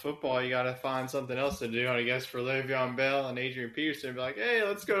done with football, you got to find something else to do. And I guess for Le'Veon Bell and Adrian Peterson, be like, hey,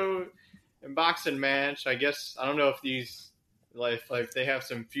 let's go and boxing match. I guess I don't know if these. If they have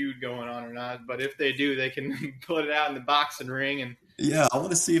some feud going on or not, but if they do, they can put it out in the boxing ring. And yeah, I want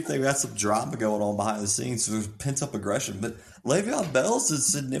to see if they got some drama going on behind the scenes. So there's pent up aggression, but Le'Veon Bell's a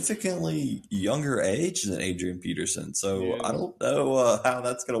significantly younger age than Adrian Peterson, so I don't know how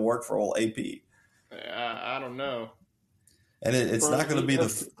that's going to work for old AP. I don't know, and it's not going to be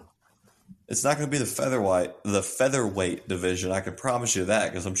the featherweight division. I can promise you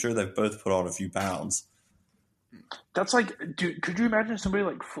that because I'm sure they've both put on a few pounds. That's like, dude, could you imagine somebody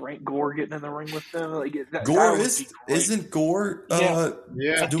like Frank Gore getting in the ring with them? Like Gore isn't Gore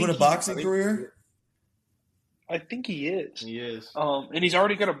doing a boxing career? I think he is. He is. And he's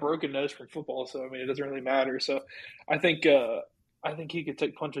already got a broken nose from football, so I mean it doesn't really matter. So I think he could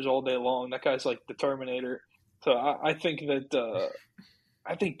take punches all day long. That guy's like the Terminator. So I think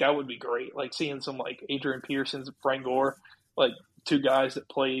that would be great. Like seeing some like Adrian Peterson's Frank Gore, like two guys that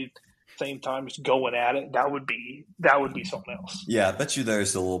played same time just going at it, that would be something else. Yeah, I bet you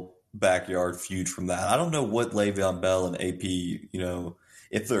there's a little backyard feud from that. I don't know what Le'Veon Bell and AP,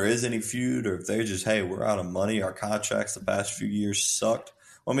 if there is any feud or if they're just, hey, we're out of money. Our contracts the past few years sucked.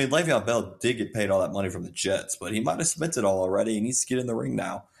 Well, I mean, Le'Veon Bell did get paid all that money from the Jets, but he might have spent it all already. He needs to get in the ring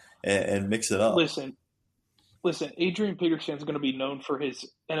now and mix it up. Listen, Adrian Peterson's going to be known for his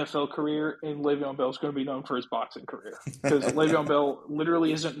NFL career, and Le'Veon Bell's going to be known for his boxing career. Because Le'Veon Bell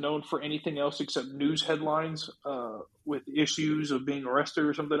literally isn't known for anything else except news headlines with issues of being arrested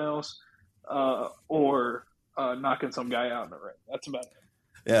or something else, or knocking some guy out in the ring. That's about it.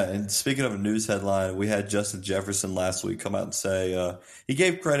 Yeah, and speaking of a news headline, we had Justin Jefferson last week come out and say he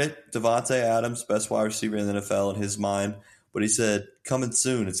gave credit to Devontae Adams, best wide receiver in the NFL in his mind, but he said, coming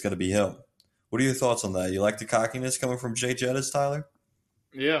soon, it's going to be him. What are your thoughts on that? You like the cockiness coming from Jay Jettis, Tyler?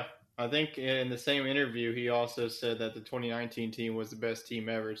 Yeah, I think in the same interview, he also said that the 2019 team was the best team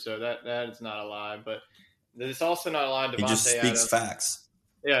ever. So that is not a lie, but it's also not a lie. Devontae he just speaks Adams, facts.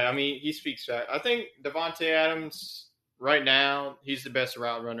 Yeah, I mean, he speaks facts. I think Devontae Adams right now, he's the best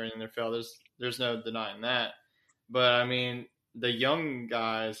route runner in the NFL. There's no denying that. But I mean, the young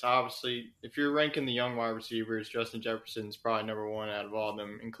guys, obviously, if you're ranking the young wide receivers, Justin Jefferson's probably number one out of all of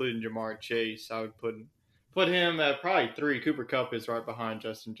them, including Jamar Chase. I would put him at probably 3. Cooper Kupp is right behind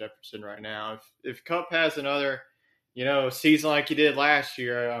Justin Jefferson right now. If Kupp has another, season like he did last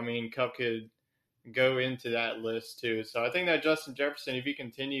year, I mean, Kupp could go into that list too. So I think that Justin Jefferson, if he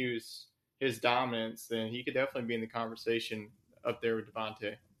continues his dominance, then he could definitely be in the conversation up there with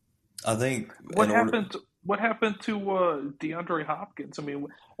Devontae. I think what happened to DeAndre Hopkins? I mean,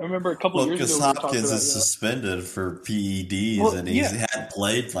 I remember a couple of years ago. Because Hopkins is suspended for PEDs, and he hadn't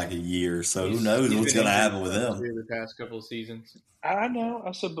played like a year, so who knows what's going to happen with him. The past couple of seasons. I know.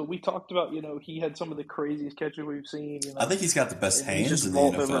 I said, but we talked about, he had some of the craziest catches we've seen. I think he's got the best hands in the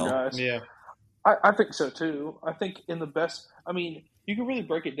NFL. Yeah. I think so, too. I think in the best – I mean, you can really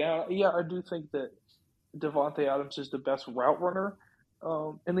break it down. Yeah, I do think that Devontae Adams is the best route runner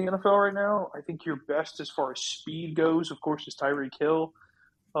in the NFL right now. I think your best as far as speed goes, of course, is Tyreek Hill.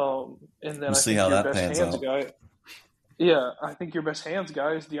 And then I think your best hands guy – yeah, I think your best hands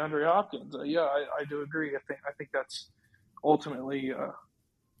guy is DeAndre Hopkins. I do agree. I think that's ultimately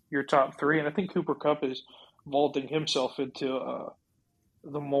your top 3. And I think Cooper Kupp is vaulting himself into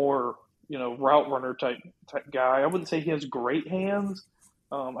the more – route runner type guy. I wouldn't say he has great hands.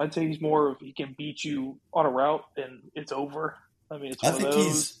 I'd say he's more of he can beat you on a route and it's over. I mean, it's one of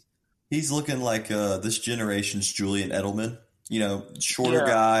those. He's looking like this generation's Julian Edelman. Shorter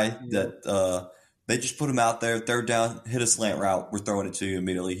guy that they just put him out there, third down, hit a slant route, we're throwing it to you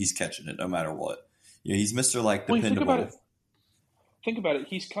immediately. He's catching it no matter what. He's Mr. dependable. Think about it.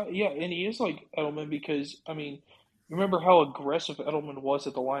 He's and he is like Edelman because I mean. Remember how aggressive Edelman was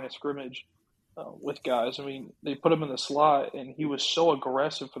at the line of scrimmage with guys. I mean, they put him in the slot, and he was so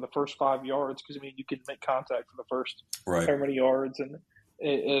aggressive for the first 5 yards because, I mean, you could make contact for the first how many yards.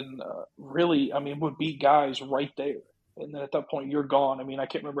 And really, I mean, would beat guys right there. And then at that point, you're gone. I mean, I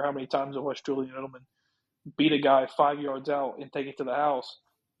can't remember how many times I watched Julian Edelman beat a guy 5 yards out and take it to the house,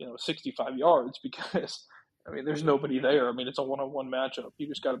 65 yards because, I mean, there's nobody there. I mean, it's a one-on-one matchup. You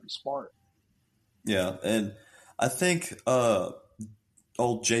just got to be smart. Yeah, and I think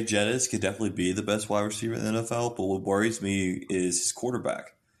old Jay Jettis could definitely be the best wide receiver in the NFL, but what worries me is his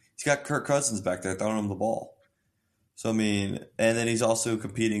quarterback. He's got Kirk Cousins back there throwing him the ball. So, I mean, and then he's also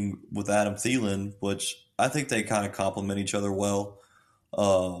competing with Adam Thielen, which I think they kind of complement each other well.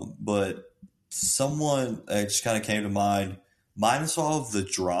 But someone that just kind of came to mind, minus all of the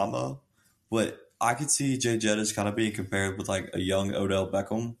drama, but I could see Jay Jettis kind of being compared with like a young Odell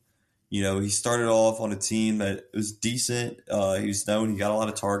Beckham. He started off on a team that was decent. He was known. He got a lot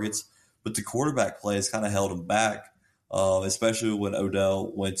of targets. But the quarterback play has kind of held him back, especially when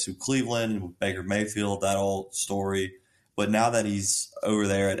Odell went to Cleveland and with Baker Mayfield, that whole story. But now that he's over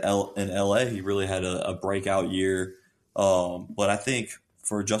there in L.A., he really had a breakout year. But I think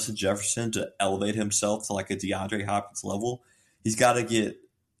for Justin Jefferson to elevate himself to like a DeAndre Hopkins level, he's got to get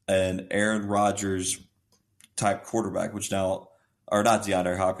an Aaron Rodgers type quarterback, which now – or not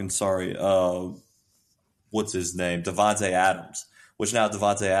DeAndre Hopkins, sorry. What's his name? Devontae Adams, which now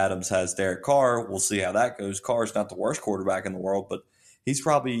Devontae Adams has Derek Carr. We'll see how that goes. Carr's not the worst quarterback in the world, but he's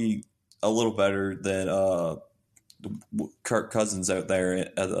probably a little better than Kirk Cousins out there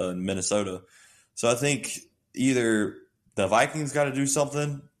in Minnesota. So I think either the Vikings got to do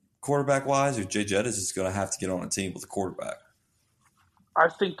something quarterback-wise or Jay Jettis is going to have to get on a team with a quarterback. I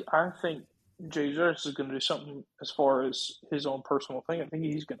think Jay Jettis is going to do something as far as his own personal thing. I think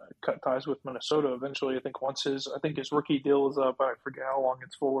he's going to cut ties with Minnesota eventually. I think his rookie deal is up. I forget how long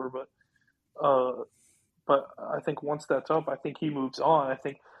it's for, but But I think once that's up, I think he moves on. I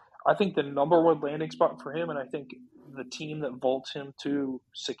think the number one landing spot for him, and I think the team that vaults him to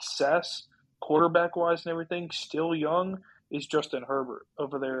success, quarterback wise and everything, still young, is Justin Herbert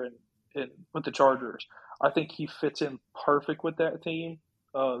over there in with the Chargers. I think he fits in perfect with that team.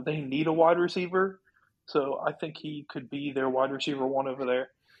 They need a wide receiver, so I think he could be their wide receiver one over there.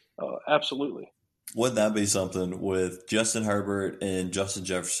 Absolutely. Wouldn't that be something with Justin Herbert and Justin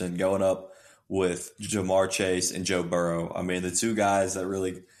Jefferson going up with Jamar Chase and Joe Burrow? I mean, the two guys that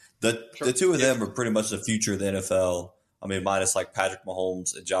really the two of them are pretty much the future of the NFL. I mean, minus like Patrick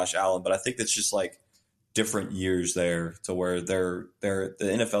Mahomes and Josh Allen, but I think that's just like different years there to where the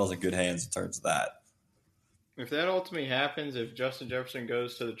NFL's in good hands in terms of that. If that ultimately happens, if Justin Jefferson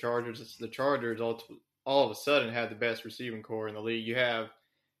goes to the Chargers, the Chargers all of a sudden have the best receiving core in the league. You have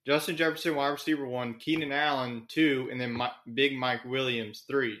Justin Jefferson, wide receiver 1, Keenan Allen 2, and then Big Mike Williams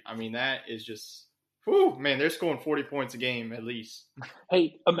 3. I mean, that is just, whew, man, they're scoring 40 points a game at least.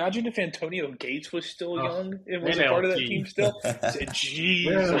 Hey, imagine if Antonio Gates was still young and was a part of that team still. Jeez.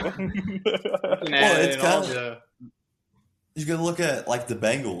 You're going to look at, like, the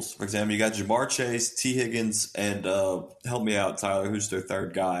Bengals, for example. You got Jamar Chase, T. Higgins, and help me out, Tyler, who's their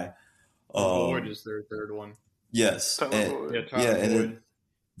third guy? Boyd is their third one. Yes. Tyler and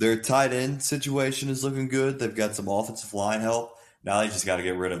their tight end situation is looking good. They've got some offensive line help. Now they just got to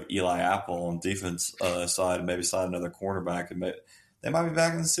get rid of Eli Apple on defense side and maybe sign another cornerback. And they might be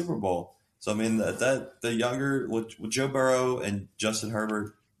back in the Super Bowl. So, I mean, the younger with Joe Burrow and Justin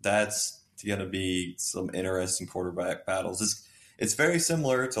Herbert, that's going to be some interesting quarterback battles. It's very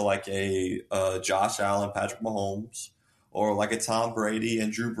similar to like a Josh Allen, Patrick Mahomes, or like a Tom Brady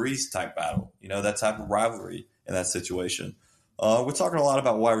and Drew Brees type battle. You know, that type of rivalry in that situation. We're talking a lot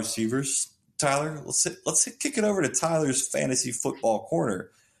about wide receivers, Tyler. Let's kick it over to Tyler's fantasy football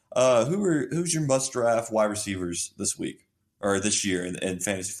corner. Who's your must draft wide receivers this week or this year in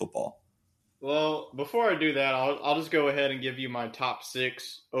fantasy football? Well, before I do that, I'll just go ahead and give you my top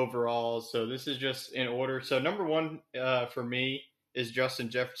 6 overall. So this is just in order. So number 1 for me is Justin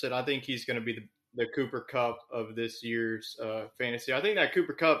Jefferson. I think he's going to be the Cooper Kupp of this year's fantasy. I think that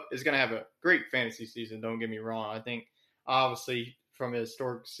Cooper Kupp is going to have a great fantasy season. Don't get me wrong. I think obviously from a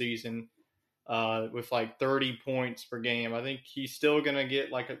historic season with like 30 points per game, I think he's still going to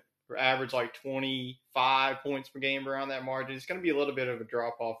get like average like 25 points per game around that margin. It's going to be a little bit of a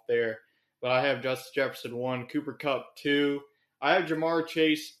drop off there. But I have Justin Jefferson 1, Cooper Kupp 2. I have Jamar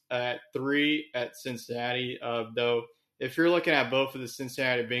Chase at 3 at Cincinnati. Though, if you're looking at both of the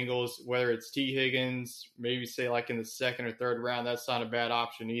Cincinnati Bengals, whether it's T. Higgins, maybe say like in the second or third round, that's not a bad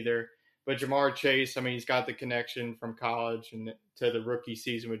option either. But Jamar Chase, I mean, he's got the connection from college and to the rookie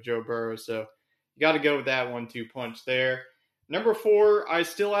season with Joe Burrow. So you got to go with that 1-2 punch there. Number 4, I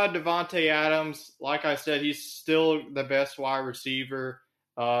still have Davante Adams. Like I said, he's still the best wide receiver.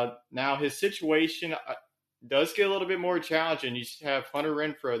 Now his situation does get a little bit more challenging. You have Hunter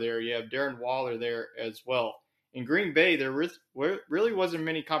Renfrow there. You have Darren Waller there as well. In Green Bay, there really wasn't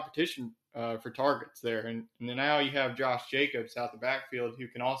many competition for targets there. And now you have Josh Jacobs out the backfield who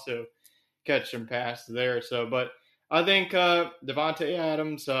can also catch some passes there. So, but I think Davante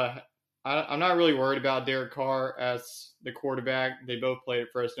Adams, I'm not really worried about Derek Carr as the quarterback. They both played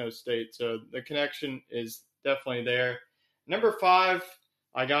at Fresno State. So the connection is definitely there. Number 5,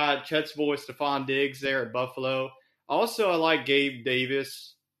 I got Chet's boy Stephon Diggs there at Buffalo. Also, I like Gabe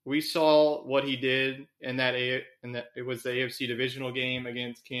Davis. We saw what he did in that it was the AFC divisional game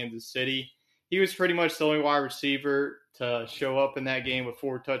against Kansas City. He was pretty much the only wide receiver to show up in that game with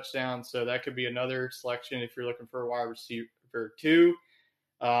 4 touchdowns. So that could be another selection if you're looking for a wide receiver 2.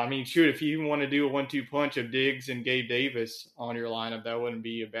 I mean, shoot, if you want to do a 1-2 punch of Diggs and Gabe Davis on your lineup, that wouldn't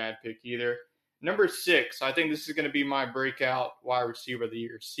be a bad pick either. Number 6, I think this is going to be my breakout wide receiver of the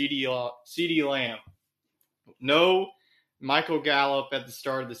year, CeeDee Lamb. No Michael Gallup at the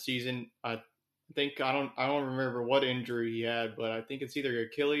start of the season. I don't remember what injury he had, but I think it's either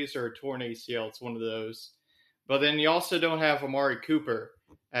Achilles or a torn ACL. It's one of those. But then you also don't have Amari Cooper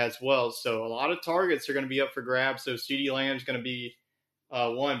as well. So a lot of targets are going to be up for grabs. So CeeDee Lamb's going to be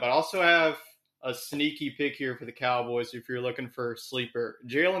one. But I also have a sneaky pick here for the Cowboys if you're looking for a sleeper.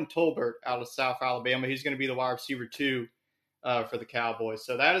 Jalen Tolbert out of South Alabama. He's going to be the wide receiver 2 for the Cowboys.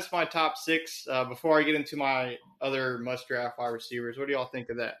 So that is my top 6. Before I get into my other must-draft wide receivers, what do y'all think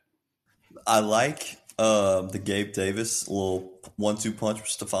of that? I like the Gabe Davis little 1-2 punch with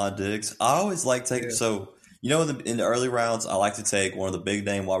Stephon Diggs. I always like taking so in the early rounds, I like to take one of the big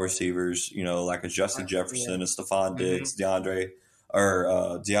name wide receivers, like a Justin Jefferson, a Stephon Diggs, DeAndre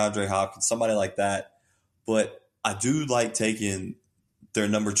Hopkins, somebody like that. But I do like taking their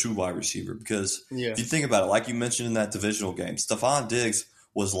number 2 wide receiver. Because Yeah. if you think about it, like you mentioned in that divisional game, Stephon Diggs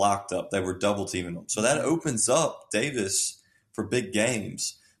was locked up. They were double teaming him. So that opens up Davis for big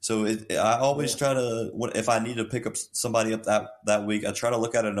games. So I always try to, if I need to pick up somebody up that week, I try to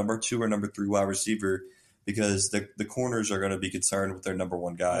look at a number 2 or number 3 wide receiver because the corners are going to be concerned with their number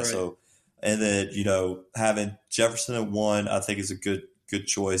 1 guy. Right. So, and then, having Jefferson at 1, I think is a good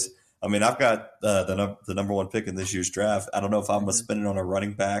choice. I mean, I've got the number 1 pick in this year's draft. I don't know if I'm going to spend it on a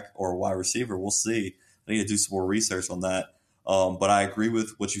running back or a wide receiver. We'll see. I need to do some more research on that. But I agree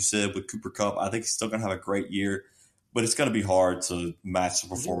with what you said with Cooper Kupp. I think he's still going to have a great year, but it's going to be hard to match the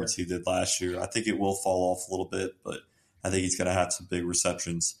performance he did last year. I think it will fall off a little bit, but I think he's going to have some big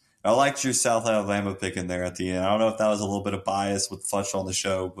receptions. I liked your South Alabama pick in there at the end. I don't know if that was a little bit of bias with Futch on the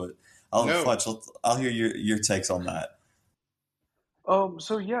show, but I'll hear your takes on that.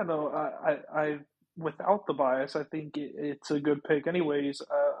 I without the bias, I think it's a good pick. Anyways,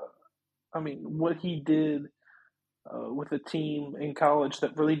 I mean, what he did with a team in college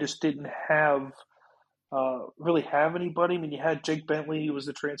that really just didn't have anybody. I mean, you had Jake Bentley, who was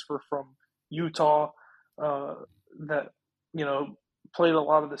the transfer from Utah, that played a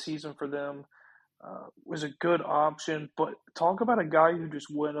lot of the season for them. Was a good option, but talk about a guy who just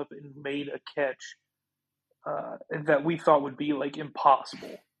went up and made a catch that we thought would be like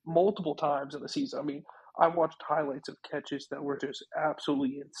impossible multiple times in the season. I mean, I watched highlights of catches that were just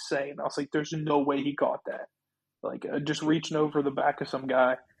absolutely insane. I was like, there's no way he caught that. Like just reaching over the back of some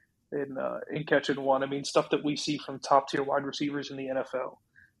guy and catching one. I mean, stuff that we see from top tier wide receivers in the NFL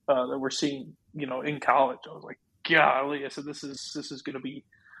that we're seeing, in college. I was like, golly, I said this is going to be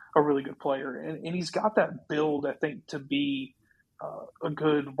a really good player, and he's got that build, I think, to be a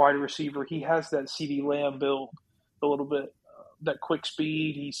good wide receiver. He has that CeeDee Lamb build a little bit, that quick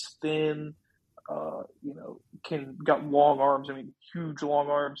speed. He's thin, got long arms. I mean, huge long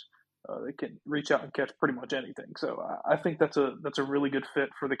arms. They can reach out and catch pretty much anything. So I think that's a really good fit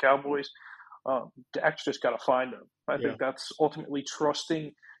for the Cowboys. Dak's just got to find him. I think that's ultimately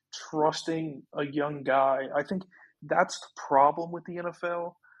trusting a young guy. I think that's the problem with the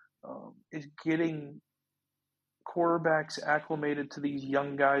NFL, is getting quarterbacks acclimated to these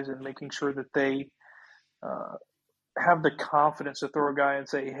young guys and making sure that they have the confidence to throw a guy and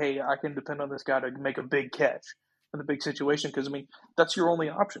say, hey, I can depend on this guy to make a big catch in a big situation. Because, I mean, that's your only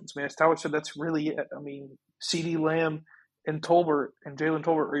options. I mean, as Tyler said, that's really it. I mean, CeeDee Lamb and Jalen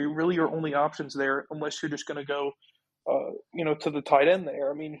Tolbert are really your only options there, unless you're just going to go, to the tight end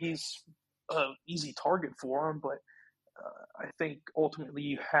there. I mean, he's an easy target for him, but I think ultimately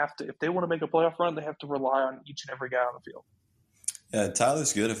you have to, if they want to make a playoff run, they have to rely on each and every guy on the field. Yeah,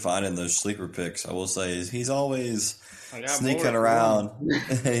 Tyler's good at finding those sleeper picks. I will say he's always sneaking around.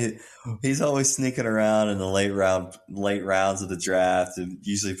 He's always sneaking around in the late rounds of the draft, and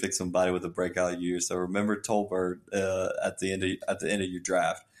usually pick somebody with a breakout year. So remember Tolbert at the end of your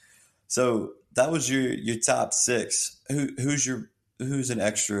draft. So that was your top 6. Who's an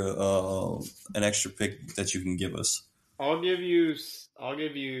extra pick that you can give us? I'll give you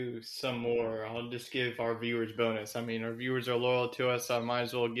some more. I'll just give our viewers bonus. I mean, our viewers are loyal to us, so I might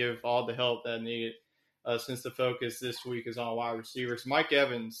as well give all the help that needed. Since the focus this week is on wide receivers, Mike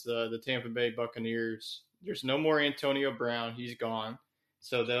Evans, the Tampa Bay Buccaneers. There's no more Antonio Brown; he's gone,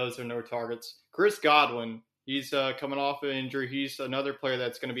 so those are no targets. Chris Godwin, he's coming off an injury. He's another player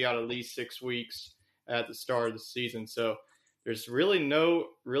that's going to be out at least 6 weeks at the start of the season. So there's really no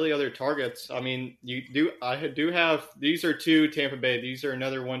other targets. I mean, I do have, these are 2 Tampa Bay. These are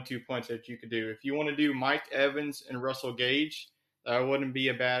another 1-2 punch that you could do. If you want to do Mike Evans and Russell Gage, that wouldn't be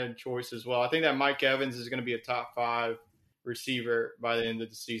a bad choice as well. I think that Mike Evans is going to be a top 5 receiver by the end of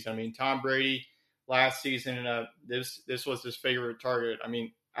the season. I mean, Tom Brady last season, this was his favorite target. I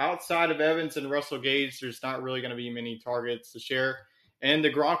mean, outside of Evans and Russell Gage, there's not really going to be many targets to share. And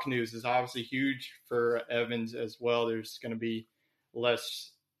the Gronk news is obviously huge for Evans as well. There's going to be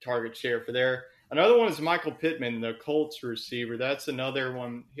less target share for there. Another one is Michael Pittman, the Colts receiver. That's another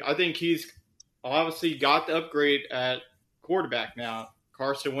one. I think he's obviously got the upgrade at quarterback now.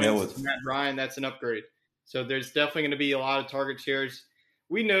 Carson Wentz, Matt Ryan, that's an upgrade. So there's definitely going to be a lot of target shares.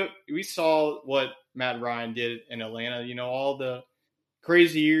 We saw what Matt Ryan did in Atlanta. All the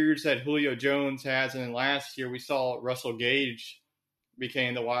crazy years that Julio Jones has. And then last year we saw Russell Gage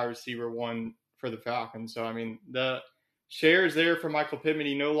became the wide receiver 1 for the Falcons. So, I mean, the shares there for Michael Pittman.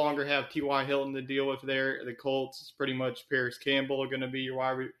 You no longer have T.Y. Hilton to deal with there. The Colts, it's pretty much Paris Campbell going to be your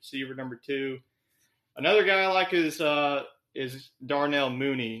wide receiver number 2. Another guy I like is Darnell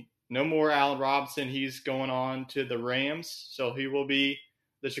Mooney. No more Allen Robinson. He's going on to the Rams, so he will be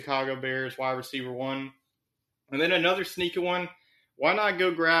the Chicago Bears wide receiver 1. And then another sneaky one why not go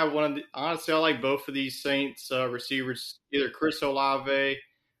grab one of the – honestly, I like both of these Saints receivers, either Chris Olave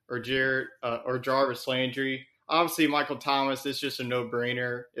or Jarvis Landry. Obviously, Michael Thomas is just a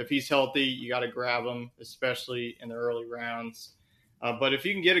no-brainer. If he's healthy, you got to grab him, especially in the early rounds. But if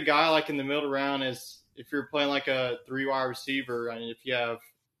you can get a guy like in the middle round, if you're playing like a 3-wide receiver, and if you have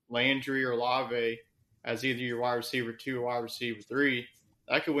Landry or Olave as either your wide receiver 2 or wide receiver 3,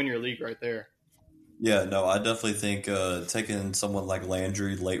 that could win your league right there. Yeah, no, I definitely think taking someone like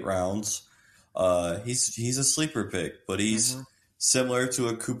Landry late rounds, he's a sleeper pick, but he's similar to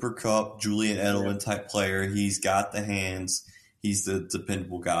a Cooper Kupp, Julian Edelman type player. He's got the hands. He's the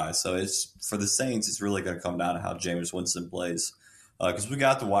dependable guy. So it's for the Saints, it's really going to come down to how Jameis Winston plays. Because we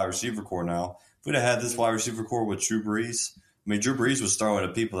got the wide receiver core now. If we'd have had this wide receiver core with Drew Brees, Drew Brees was throwing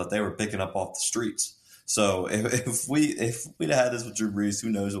at people that they were picking up off the streets. So if we'd have had this with Drew Brees, who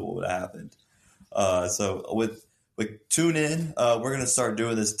knows what would have happened. So with tune in, we're going to start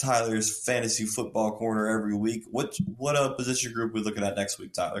doing this Tyler's Fantasy Football Corner every week. What position group are we looking at next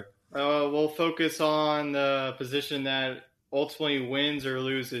week, Tyler? We'll focus on the position that ultimately wins or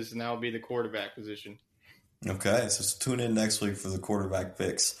loses, and that will be the quarterback position. Okay, so tune in next week for the quarterback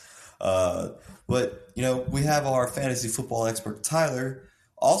picks. But, we have our fantasy football expert, Tyler.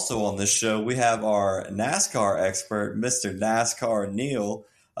 Also on this show, we have our NASCAR expert, Mr. NASCAR Neil.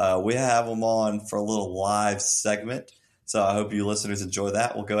 We have him on for a little live segment. So I hope you listeners enjoy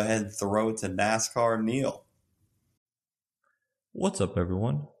that. We'll go ahead and throw it to NASCAR Neil. What's up,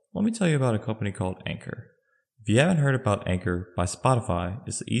 everyone? Let me tell you about a company called Anchor. If you haven't heard about Anchor by Spotify,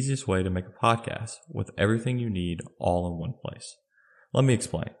 it's the easiest way to make a podcast with everything you need all in one place. Let me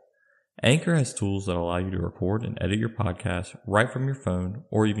explain. Anchor has tools that allow you to record and edit your podcast right from your phone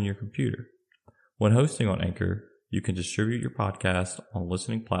or even your computer. When hosting on Anchor, you can distribute your podcast on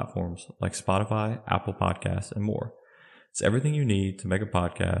listening platforms like Spotify, Apple Podcasts, and more. It's everything you need to make a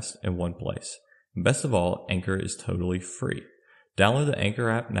podcast in one place. And best of all, Anchor is totally free. Download the Anchor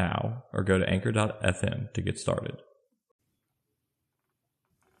app now or go to anchor.fm to get started.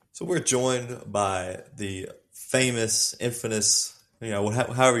 So we're joined by the famous, infamous,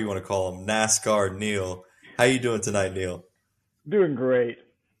 however you want to call him, NASCAR Neil. How you doing tonight, Neil? Doing great.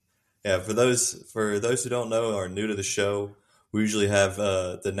 Yeah, for those who don't know or are new to the show, we usually have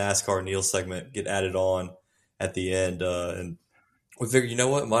the NASCAR Neil segment get added on at the end, and we figured,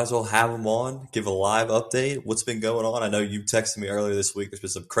 might as well have him on, give a live update. What's been going on? I know you texted me earlier this week. There's been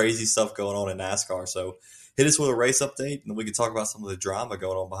some crazy stuff going on in NASCAR, so hit us with a race update, and we can talk about some of the drama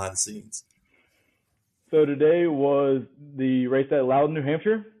going on behind the scenes. So today was the race at Loudon, New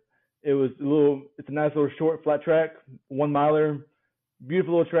Hampshire. It's a nice little short flat track, 1 miler,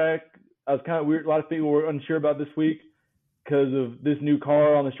 beautiful little track. I was kind of weird. A lot of people were unsure about this week because of this new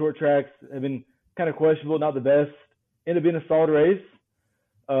car on the short tracks have been kind of questionable, not the best. Ended up being a solid race.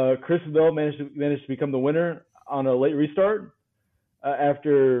 Chris Bell managed to become the winner on a late restart.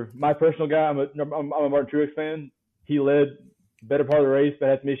 After my personal guy, I'm a Martin Truex fan. He led the better part of the race, but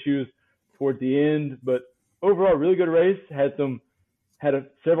had some issues towards the end. But overall, really good race. Had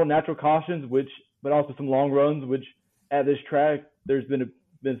several natural cautions, but also some long runs. Which at this track, there's been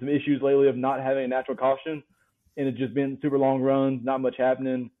some issues lately of not having a natural caution, and it's just been super long runs, not much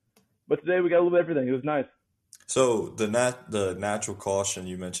happening. But today we got a little bit of everything. It was nice. So the natural caution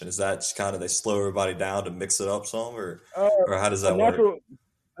you mentioned, is that just kind of they slow everybody down to mix it up some, or how does that work?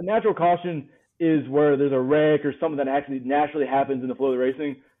 A natural caution is where there's a wreck or something that actually naturally happens in the flow of the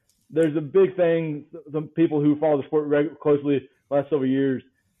racing. There's a big thing. Some people who follow the sport closely the last several years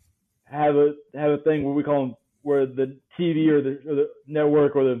have a thing where we call them, where the TV or the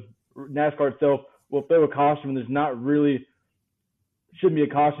network or the NASCAR itself will throw a caution when there's not really shouldn't be a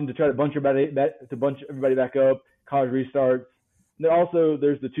caution to try to bunch everybody back up, cause restarts. And then also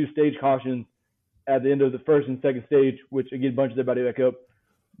there's the 2-stage cautions at the end of the first and second stage, which again bunches everybody back up.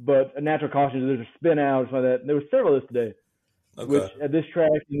 But a natural caution is there's a spin out or something like that. And there were several of this today, which at this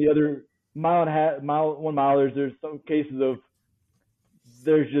track and the other 1 milers, there's some cases of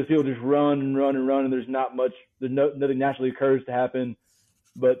there's just people just run and run and run, and there's nothing naturally occurs to happen.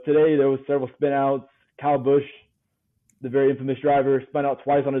 But today there was several spin outs. Kyle Busch, the very infamous driver, spun out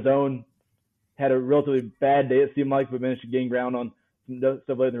twice on his own. Had a relatively bad day, it seemed like, but managed to gain ground on some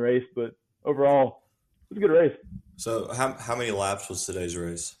stuff late in the race. But overall, it was a good race. So how many laps was today's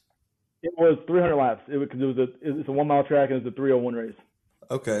race? It was 300 laps. It's a 1 mile track, and it's a 3:01 race.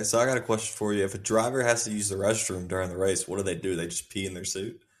 Okay, so I got a question for you. If a driver has to use the restroom during the race, what do? They just pee in their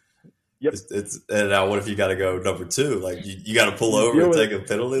suit? Yep. And now what if you got to go number 2? Like you got to pull over and take a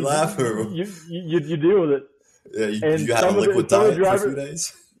penalty lap? Or? You deal with it. Yeah, you have a liquid diet for a few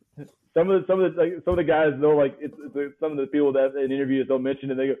days? some of the guys they'll some of the people that in interviews they'll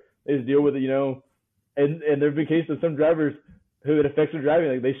mention and they just deal with it, and there've been cases of some drivers who it affects their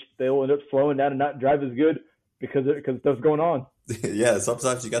driving, like they'll end up slowing down and not drive as good because stuff's going on. Yeah,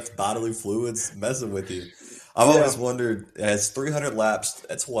 sometimes you got the bodily fluids messing with you. I've always wondered, as 300 laps,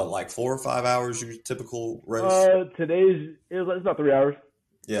 that's what, like 4 or 5 hours your typical race? It's about 3 hours.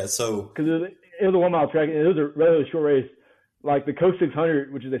 Yeah, so because it was a 1 mile track and it was a relatively short race. Like the Coke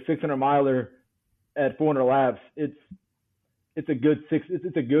 600, which is a 600 miler at 400 laps, it's a good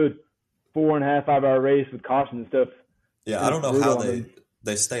 4.5, 5 hour race with caution and stuff. Yeah, I don't know how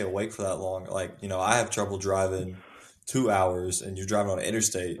they stay awake for that long. Like, I have trouble driving 2 hours and you're driving on an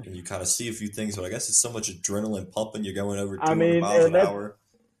interstate and you kind of see a few things, but I guess it's so much adrenaline pumping. You're going over 200 miles an hour.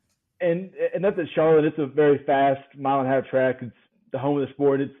 And that's at Charlotte. It's a very fast 1.5 mile track. It's the home of the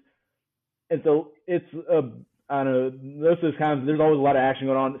sport. I don't know, most of those times there's always a lot of action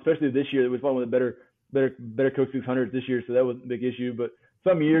going on, especially this year. It was one of the better Coke 600s this year, so that was a big issue. But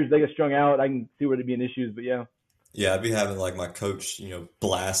some years they get strung out. I can see where there'd be issues, but yeah. Yeah, I'd be having like my coach,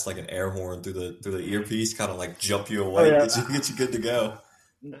 blast like an air horn through the earpiece, kind of like jump you away, get you good to go.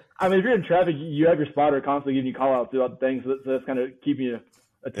 I mean, if you're in traffic, you have your spotter constantly giving you call outs throughout the thing, so that's kind of keeping you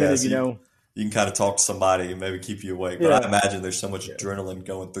attentive, You can kind of talk to somebody and maybe keep you awake. But I imagine there's so much adrenaline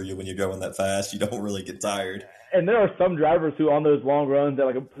going through you when you're going that fast, you don't really get tired. And there are some drivers who on those long runs that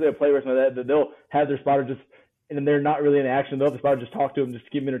a play race like that they'll have their spotter just, and they're not really in action. They'll have the spotter just talk to them just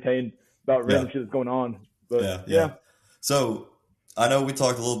to keep them entertained about random shit that's going on. But yeah. So I know we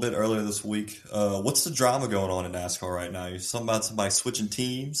talked a little bit earlier this week. What's the drama going on in NASCAR right now? You're talking about somebody switching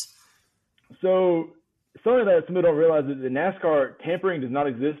teams? So something that some people don't realize is in NASCAR, tampering does not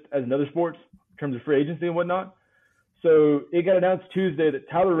exist as in other sports in terms of free agency and whatnot. So it got announced Tuesday that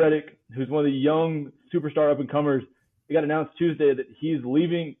Tyler Reddick, who's one of the young superstar up-and-comers, it got announced Tuesday that he's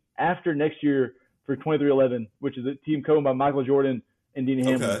leaving after next year for 23XI, which is a team co-owned by Michael Jordan and Denny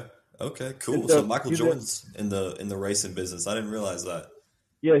Hamlin. Okay, cool. So Michael Jordan's in the racing business. I didn't realize that.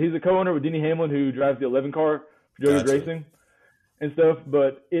 Yeah, he's a co-owner with Denny Hamlin, who drives the 11 car for Joey's Racing and stuff.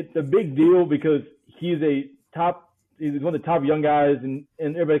 But it's a big deal because he's one of the top young guys, and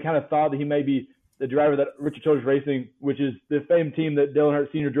everybody kind of thought that he may be the driver that Richard Childress Racing, which is the famed team that Dale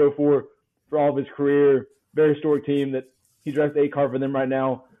Earnhardt Sr. drove for all of his career. Very historic team that he drives the 8 car for them right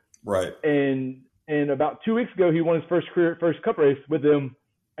now. Right. And about 2 weeks ago, he won his first Cup race with them,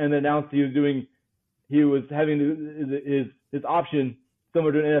 and announced he was having his option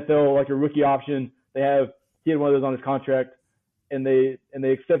similar to an NFL, like a rookie option. He had one of those on his contract, and they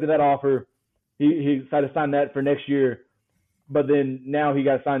accepted that offer. He decided to sign that for next year, but then now he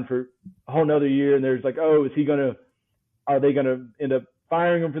got signed for a whole nother year. And there's like, are they gonna end up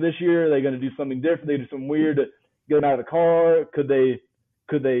firing him for this year? Are they gonna do something different? They do something weird to get him out of the car? Could they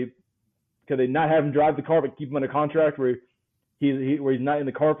not have him drive the car but keep him under contract where he's not in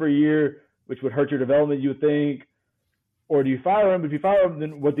the car for a year, which would hurt your development, you would think? Or do you fire him? If you fire him,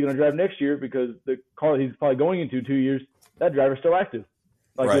 then what's he going to drive next year? Because the car he's probably going into 2 years, that driver's still active.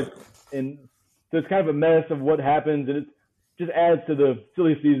 And so it's kind of a mess of what happens, and it just adds to the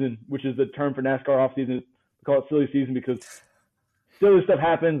silly season, which is the term for NASCAR off season. We call it silly season because silly stuff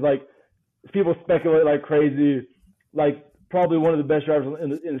happens. Like people speculate like crazy. Like probably one of the best drivers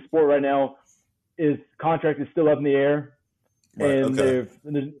in the sport right now, his contract is still up in the air. Right,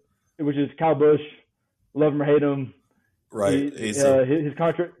 which is Kyle Busch, love him or hate him. Right. His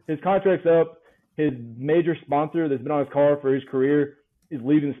contract's up. His major sponsor that's been on his car for his career is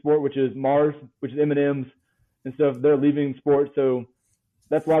leaving the sport, which is Mars, which is M&M's and stuff. They're leaving sport, so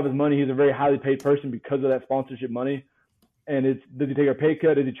that's a lot of his money. He's a very highly paid person because of that sponsorship money. And does he take a pay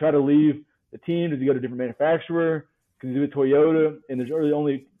cut? Does he try to leave the team? Does he go to a different manufacturer? Can he do it Toyota? And there's really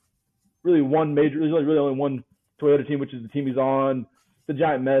only one Toyota team, which is the team he's on. It's a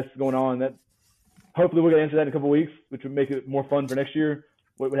giant mess going on. That hopefully we're gonna answer that in a couple of weeks, which would make it more fun for next year.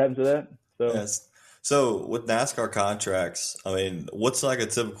 What happens to that? So yes. So with NASCAR contracts, I mean, what's like a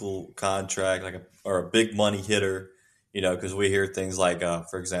typical contract, or a big money hitter? Because we hear things like,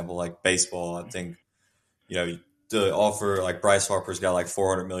 for example, like baseball. I think, the offer like Bryce Harper's got like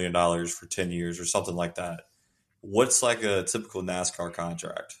 $400 million for 10 years or something like that. What's like a typical NASCAR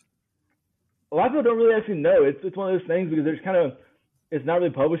contract? A lot of people don't really actually know. It's one of those things because it's not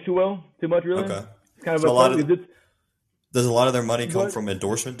really published too much really. Okay. It's kind of does a lot of their money come from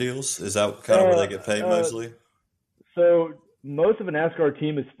endorsement deals? Is that kind of where they get paid mostly? So most of a NASCAR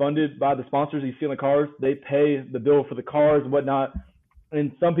team is funded by the sponsors you see on the cars. They pay the bill for the cars and whatnot.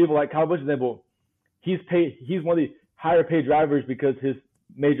 And some people like Kyle Busch, example, he's one of the higher paid drivers because his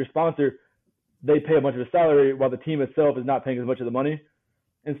major sponsor, they pay a bunch of his salary while the team itself is not paying as much of the money.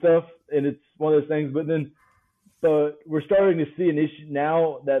 and stuff, and it's one of those things. But we're starting to see an issue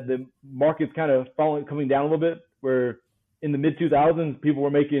now that the market's kind of coming down a little bit. Where in the mid 2000s, people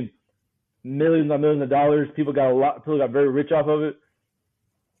were making millions and millions of dollars. People got very rich off of it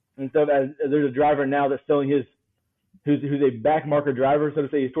and stuff. As there's a driver now that's selling who's a back marker driver, so to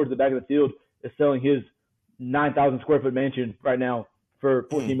say, he's towards the back of the field, is selling his 9,000 square foot mansion right now for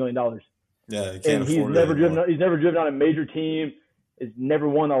 $14 million. Yeah, and he's never driven on a major team. He's never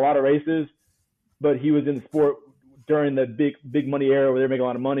won a lot of races, but he was in the sport during the big money era where they're making a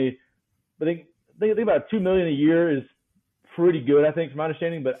lot of money. But I think about $2 million a year is pretty good, I think, from my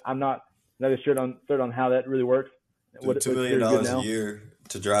understanding. But I'm not sure on how that really works. $2 million a year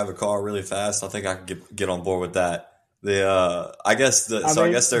to drive a car really fast. I think I could get on board with that. I guess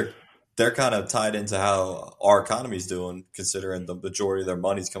they're kind of tied into how our economy's doing, considering the majority of their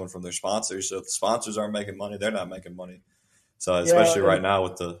money's coming from their sponsors. So if the sponsors aren't making money, they're not making money. So especially right now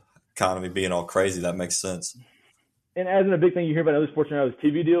with the economy being all crazy, that makes sense. And as in a big thing you hear about other sports right now is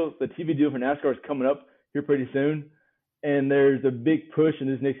TV deals. The TV deal for NASCAR is coming up here pretty soon. And there's a big push in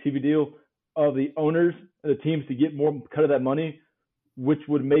this next TV deal of the owners and the teams to get more cut of that money, which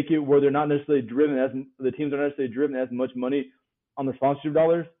would make it where they're not necessarily the teams aren't necessarily driven as much money on the sponsorship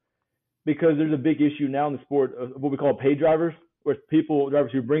dollars. Because there's a big issue now in the sport of what we call paid drivers, where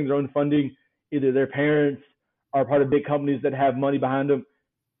drivers who bring their own funding, either their parents are part of big companies that have money behind them.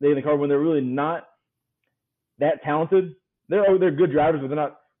 They in the car when they're really not that talented. They're good drivers, but they're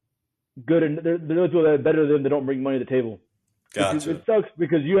not good, and they're those people that are better than them that don't bring money to the table. Gotcha. It sucks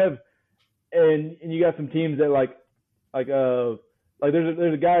because you have, and you got some teams that like there's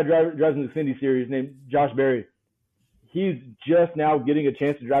a guy who drives in the Xfinity Series named Josh Berry. He's just now getting a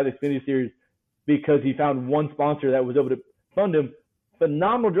chance to drive the Xfinity Series because he found one sponsor that was able to fund him.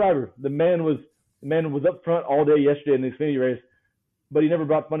 Phenomenal driver. The man was up front all day yesterday in the Xfinity race, but he never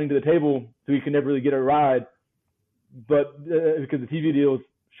brought funding to the table, so he could never really get a ride. But because the TV deal is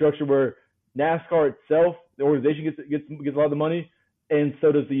structured where NASCAR itself, the organization gets a lot of the money, and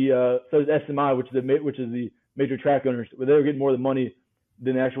so does SMI, which is the major track owners, where they're getting more of the money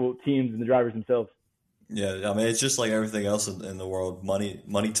than the actual teams and the drivers themselves. Yeah, I mean, it's just like everything else in the world.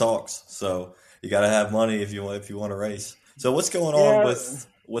 Money talks. So you got to have money if you want to race. So what's going on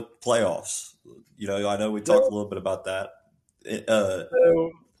with playoffs? I know we talked a little bit about that.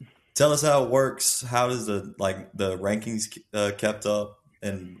 Tell us how it works. How does the rankings kept up,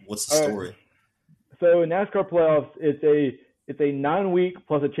 and what's the story? So in NASCAR playoffs, it's a 9-week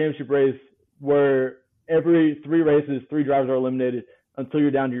plus a championship race where every 3 races, 3 drivers are eliminated until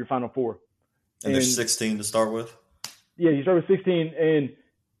you're down to your final 4. And there's 16 to start with? Yeah, you start with 16.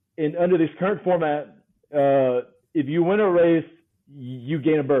 And under this current format, if you win a race, you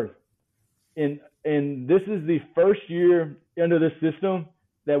gain a berth. And this is the first year under this system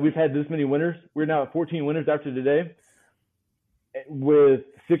that we've had this many winners. We're now at 14 winners after today with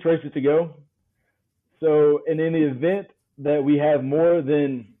 6 races to go. So, and in the event that we have more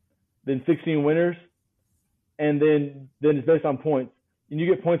than 16 winners, and then it's based on points. And you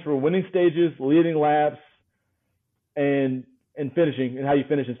get points for winning stages, leading laps, and finishing, and how you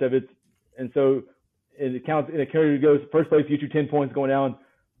finish and stuff. It counts, and it carries goes first place gets you 10 points going down,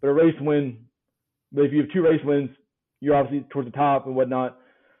 but a race win. But if you have 2 race wins, you're obviously towards the top and whatnot.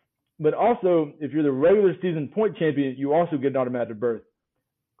 But also, if you're the regular season point champion, you also get an automatic berth.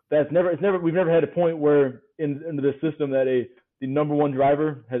 We've never had a point where into the system that the number 1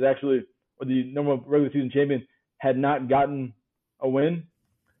 driver has actually, or the number 1 regular season champion had not gotten a win.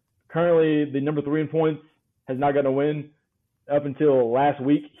 Currently, the number 3 in points has not gotten a win. Up until last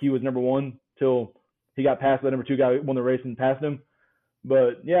week, he was number 1 till he got past the number 2 guy, won the race and passed him.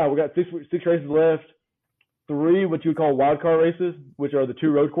 But yeah, we got 6 races left. 3 what you would call wild card races, which are the 2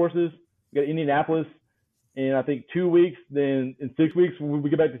 road courses. We got Indianapolis in I think 2 weeks. Then in 6 weeks we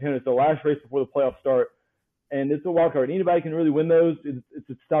get back to 10. It's the last race before the playoffs start, and it's a wild card. Anybody can really win those. It's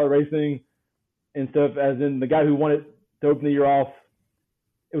a style of racing and stuff. As in the guy who won it to open the year off,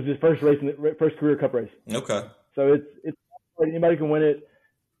 it was his first career Cup race. Okay. So it's anybody can win it,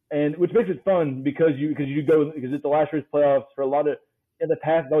 and which makes it fun because it's the last race playoffs for a lot of. In the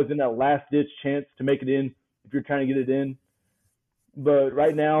past, it's always been that last ditch chance to make it in if you're trying to get it in. But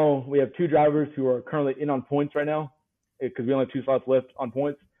right now we have 2 drivers who are currently in on points right now because we only have 2 slots left on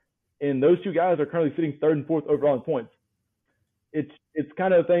points, and those 2 guys are currently sitting 3rd and 4th overall in points. It's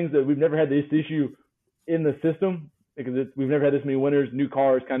kind of things that we've never had this issue in the system. Because we've never had this many winners, new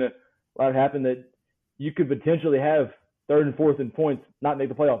cars, kind of a lot happened that you could potentially have 3rd and 4th in points, not make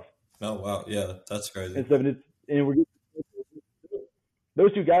the playoffs. Oh wow, yeah, that's crazy. And stuff, and we're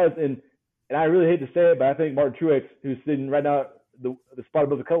those 2 guys, and I really hate to say it, but I think Martin Truex, who's sitting right now the spot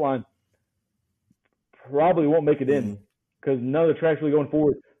above the cut line, probably won't make it in because none of the tracks really going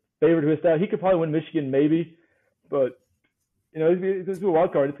forward favored his style. He could probably win Michigan maybe, but it's going to be a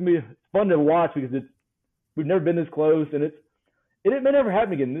wild card. It's going to be fun to watch because we've never been this close, and it may never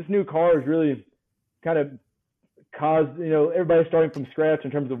happen again. This new car has really kind of caused everybody starting from scratch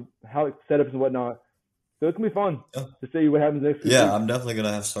in terms of how it's set up and whatnot. So it's going to be fun to see what happens next week. Yeah, I'm definitely going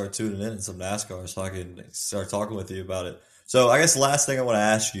to have to start tuning in some NASCAR so I can start talking with you about it. So I guess the last thing I want to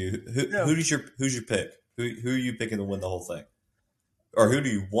ask you, who's your pick? Who are you picking to win the whole thing? Or who do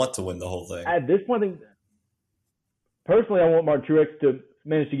you want to win the whole thing? At this point, personally, I want Martin Truex to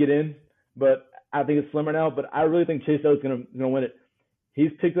manage to get in, but I think it's slimmer now. But I really think Chase Elliott's going to win it.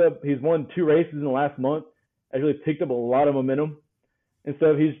 He's won 2 races in the last month. Has really picked up a lot of momentum. And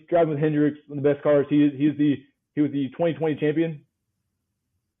so he's driving with Hendricks, one of the best cars. He was the 2020 champion.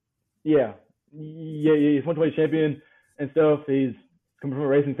 Yeah, he's 2020 champion and stuff. He's coming from a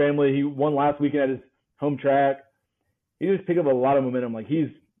racing family. He won last weekend at his home track. He just picked up a lot of momentum. Like, he's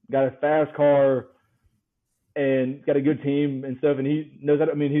got a fast car and got a good team and stuff. And he knows that.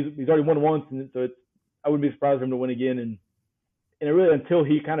 I mean, he's already won once, and so I wouldn't be surprised for him to win again. And it really, until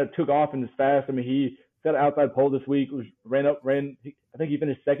he kind of took off and was fast. I mean, he got an outside pole this week. I think he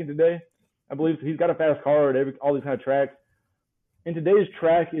finished second today, I believe. So he's got a fast car at all these kind of tracks. And today's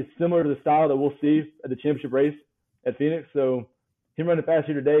track is similar to the style that we'll see at the championship race at Phoenix. So him running fast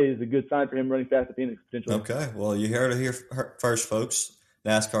here today is a good sign for him running fast at Phoenix, potentially. Okay. Well, you heard it here first, folks.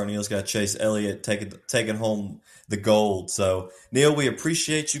 NASCAR Neil's got Chase Elliott taking home the gold. So, Neil, we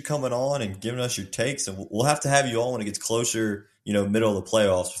appreciate you coming on and giving us your takes. And we'll have to have you on when it gets closer, middle of the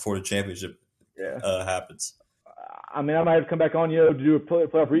playoffs before the championship happens. I mean, I might have to come back on, to do a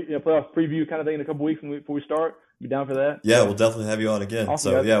playoff preview kind of thing in a couple weeks before we start. Be down for that? Yeah, we'll definitely have you on again.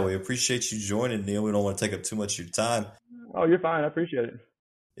 Awesome, so, guys. we appreciate you joining, Neil. We don't want to take up too much of your time. Oh, you're fine. I appreciate it.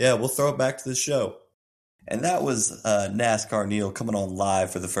 Yeah, we'll throw it back to the show. And that was NASCAR Neil coming on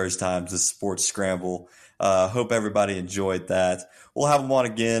live for the first time to Sports Scramble. Hope everybody enjoyed that. We'll have him on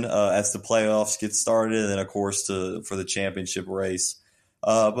again as the playoffs get started and, of course, for the championship race.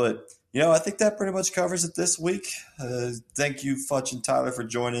 But I think that pretty much covers it this week. Thank you, Futch and Tyler, for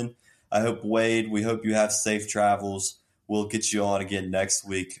joining. I hope, Wade, we hope you have safe travels. We'll get you on again next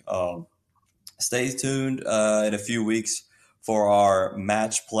week. Stay tuned in a few weeks for our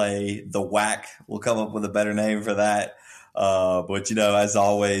match play, The Whack. We'll come up with a better name for that. But, as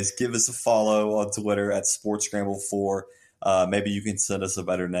always, give us a follow on Twitter at SportsScramble4. Maybe you can send us a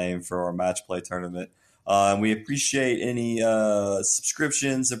better name for our match play tournament. And we appreciate any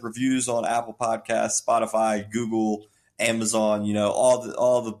subscriptions and reviews on Apple Podcasts, Spotify, Google, Amazon,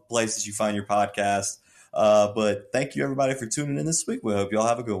 all the places you find your podcast. But thank you, everybody, for tuning in this week. We hope you all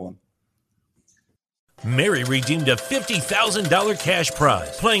have a good one. Mary redeemed a $50,000 cash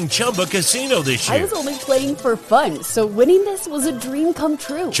prize playing Chumba Casino this year. I was only playing for fun, so winning this was a dream come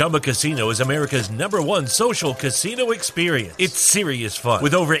true. Chumba Casino is America's #1 social casino experience. It's serious fun.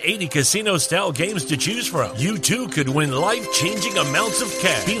 With over 80 casino-style games to choose from, you too could win life-changing amounts of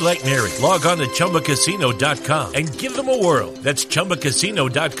cash. Be like Mary. Log on to ChumbaCasino.com and give them a whirl. That's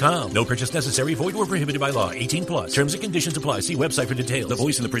ChumbaCasino.com. No purchase necessary. Void where prohibited by law. 18+. Terms and conditions apply. See website for details. The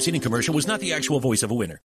voice in the preceding commercial was not the actual voice of a winner.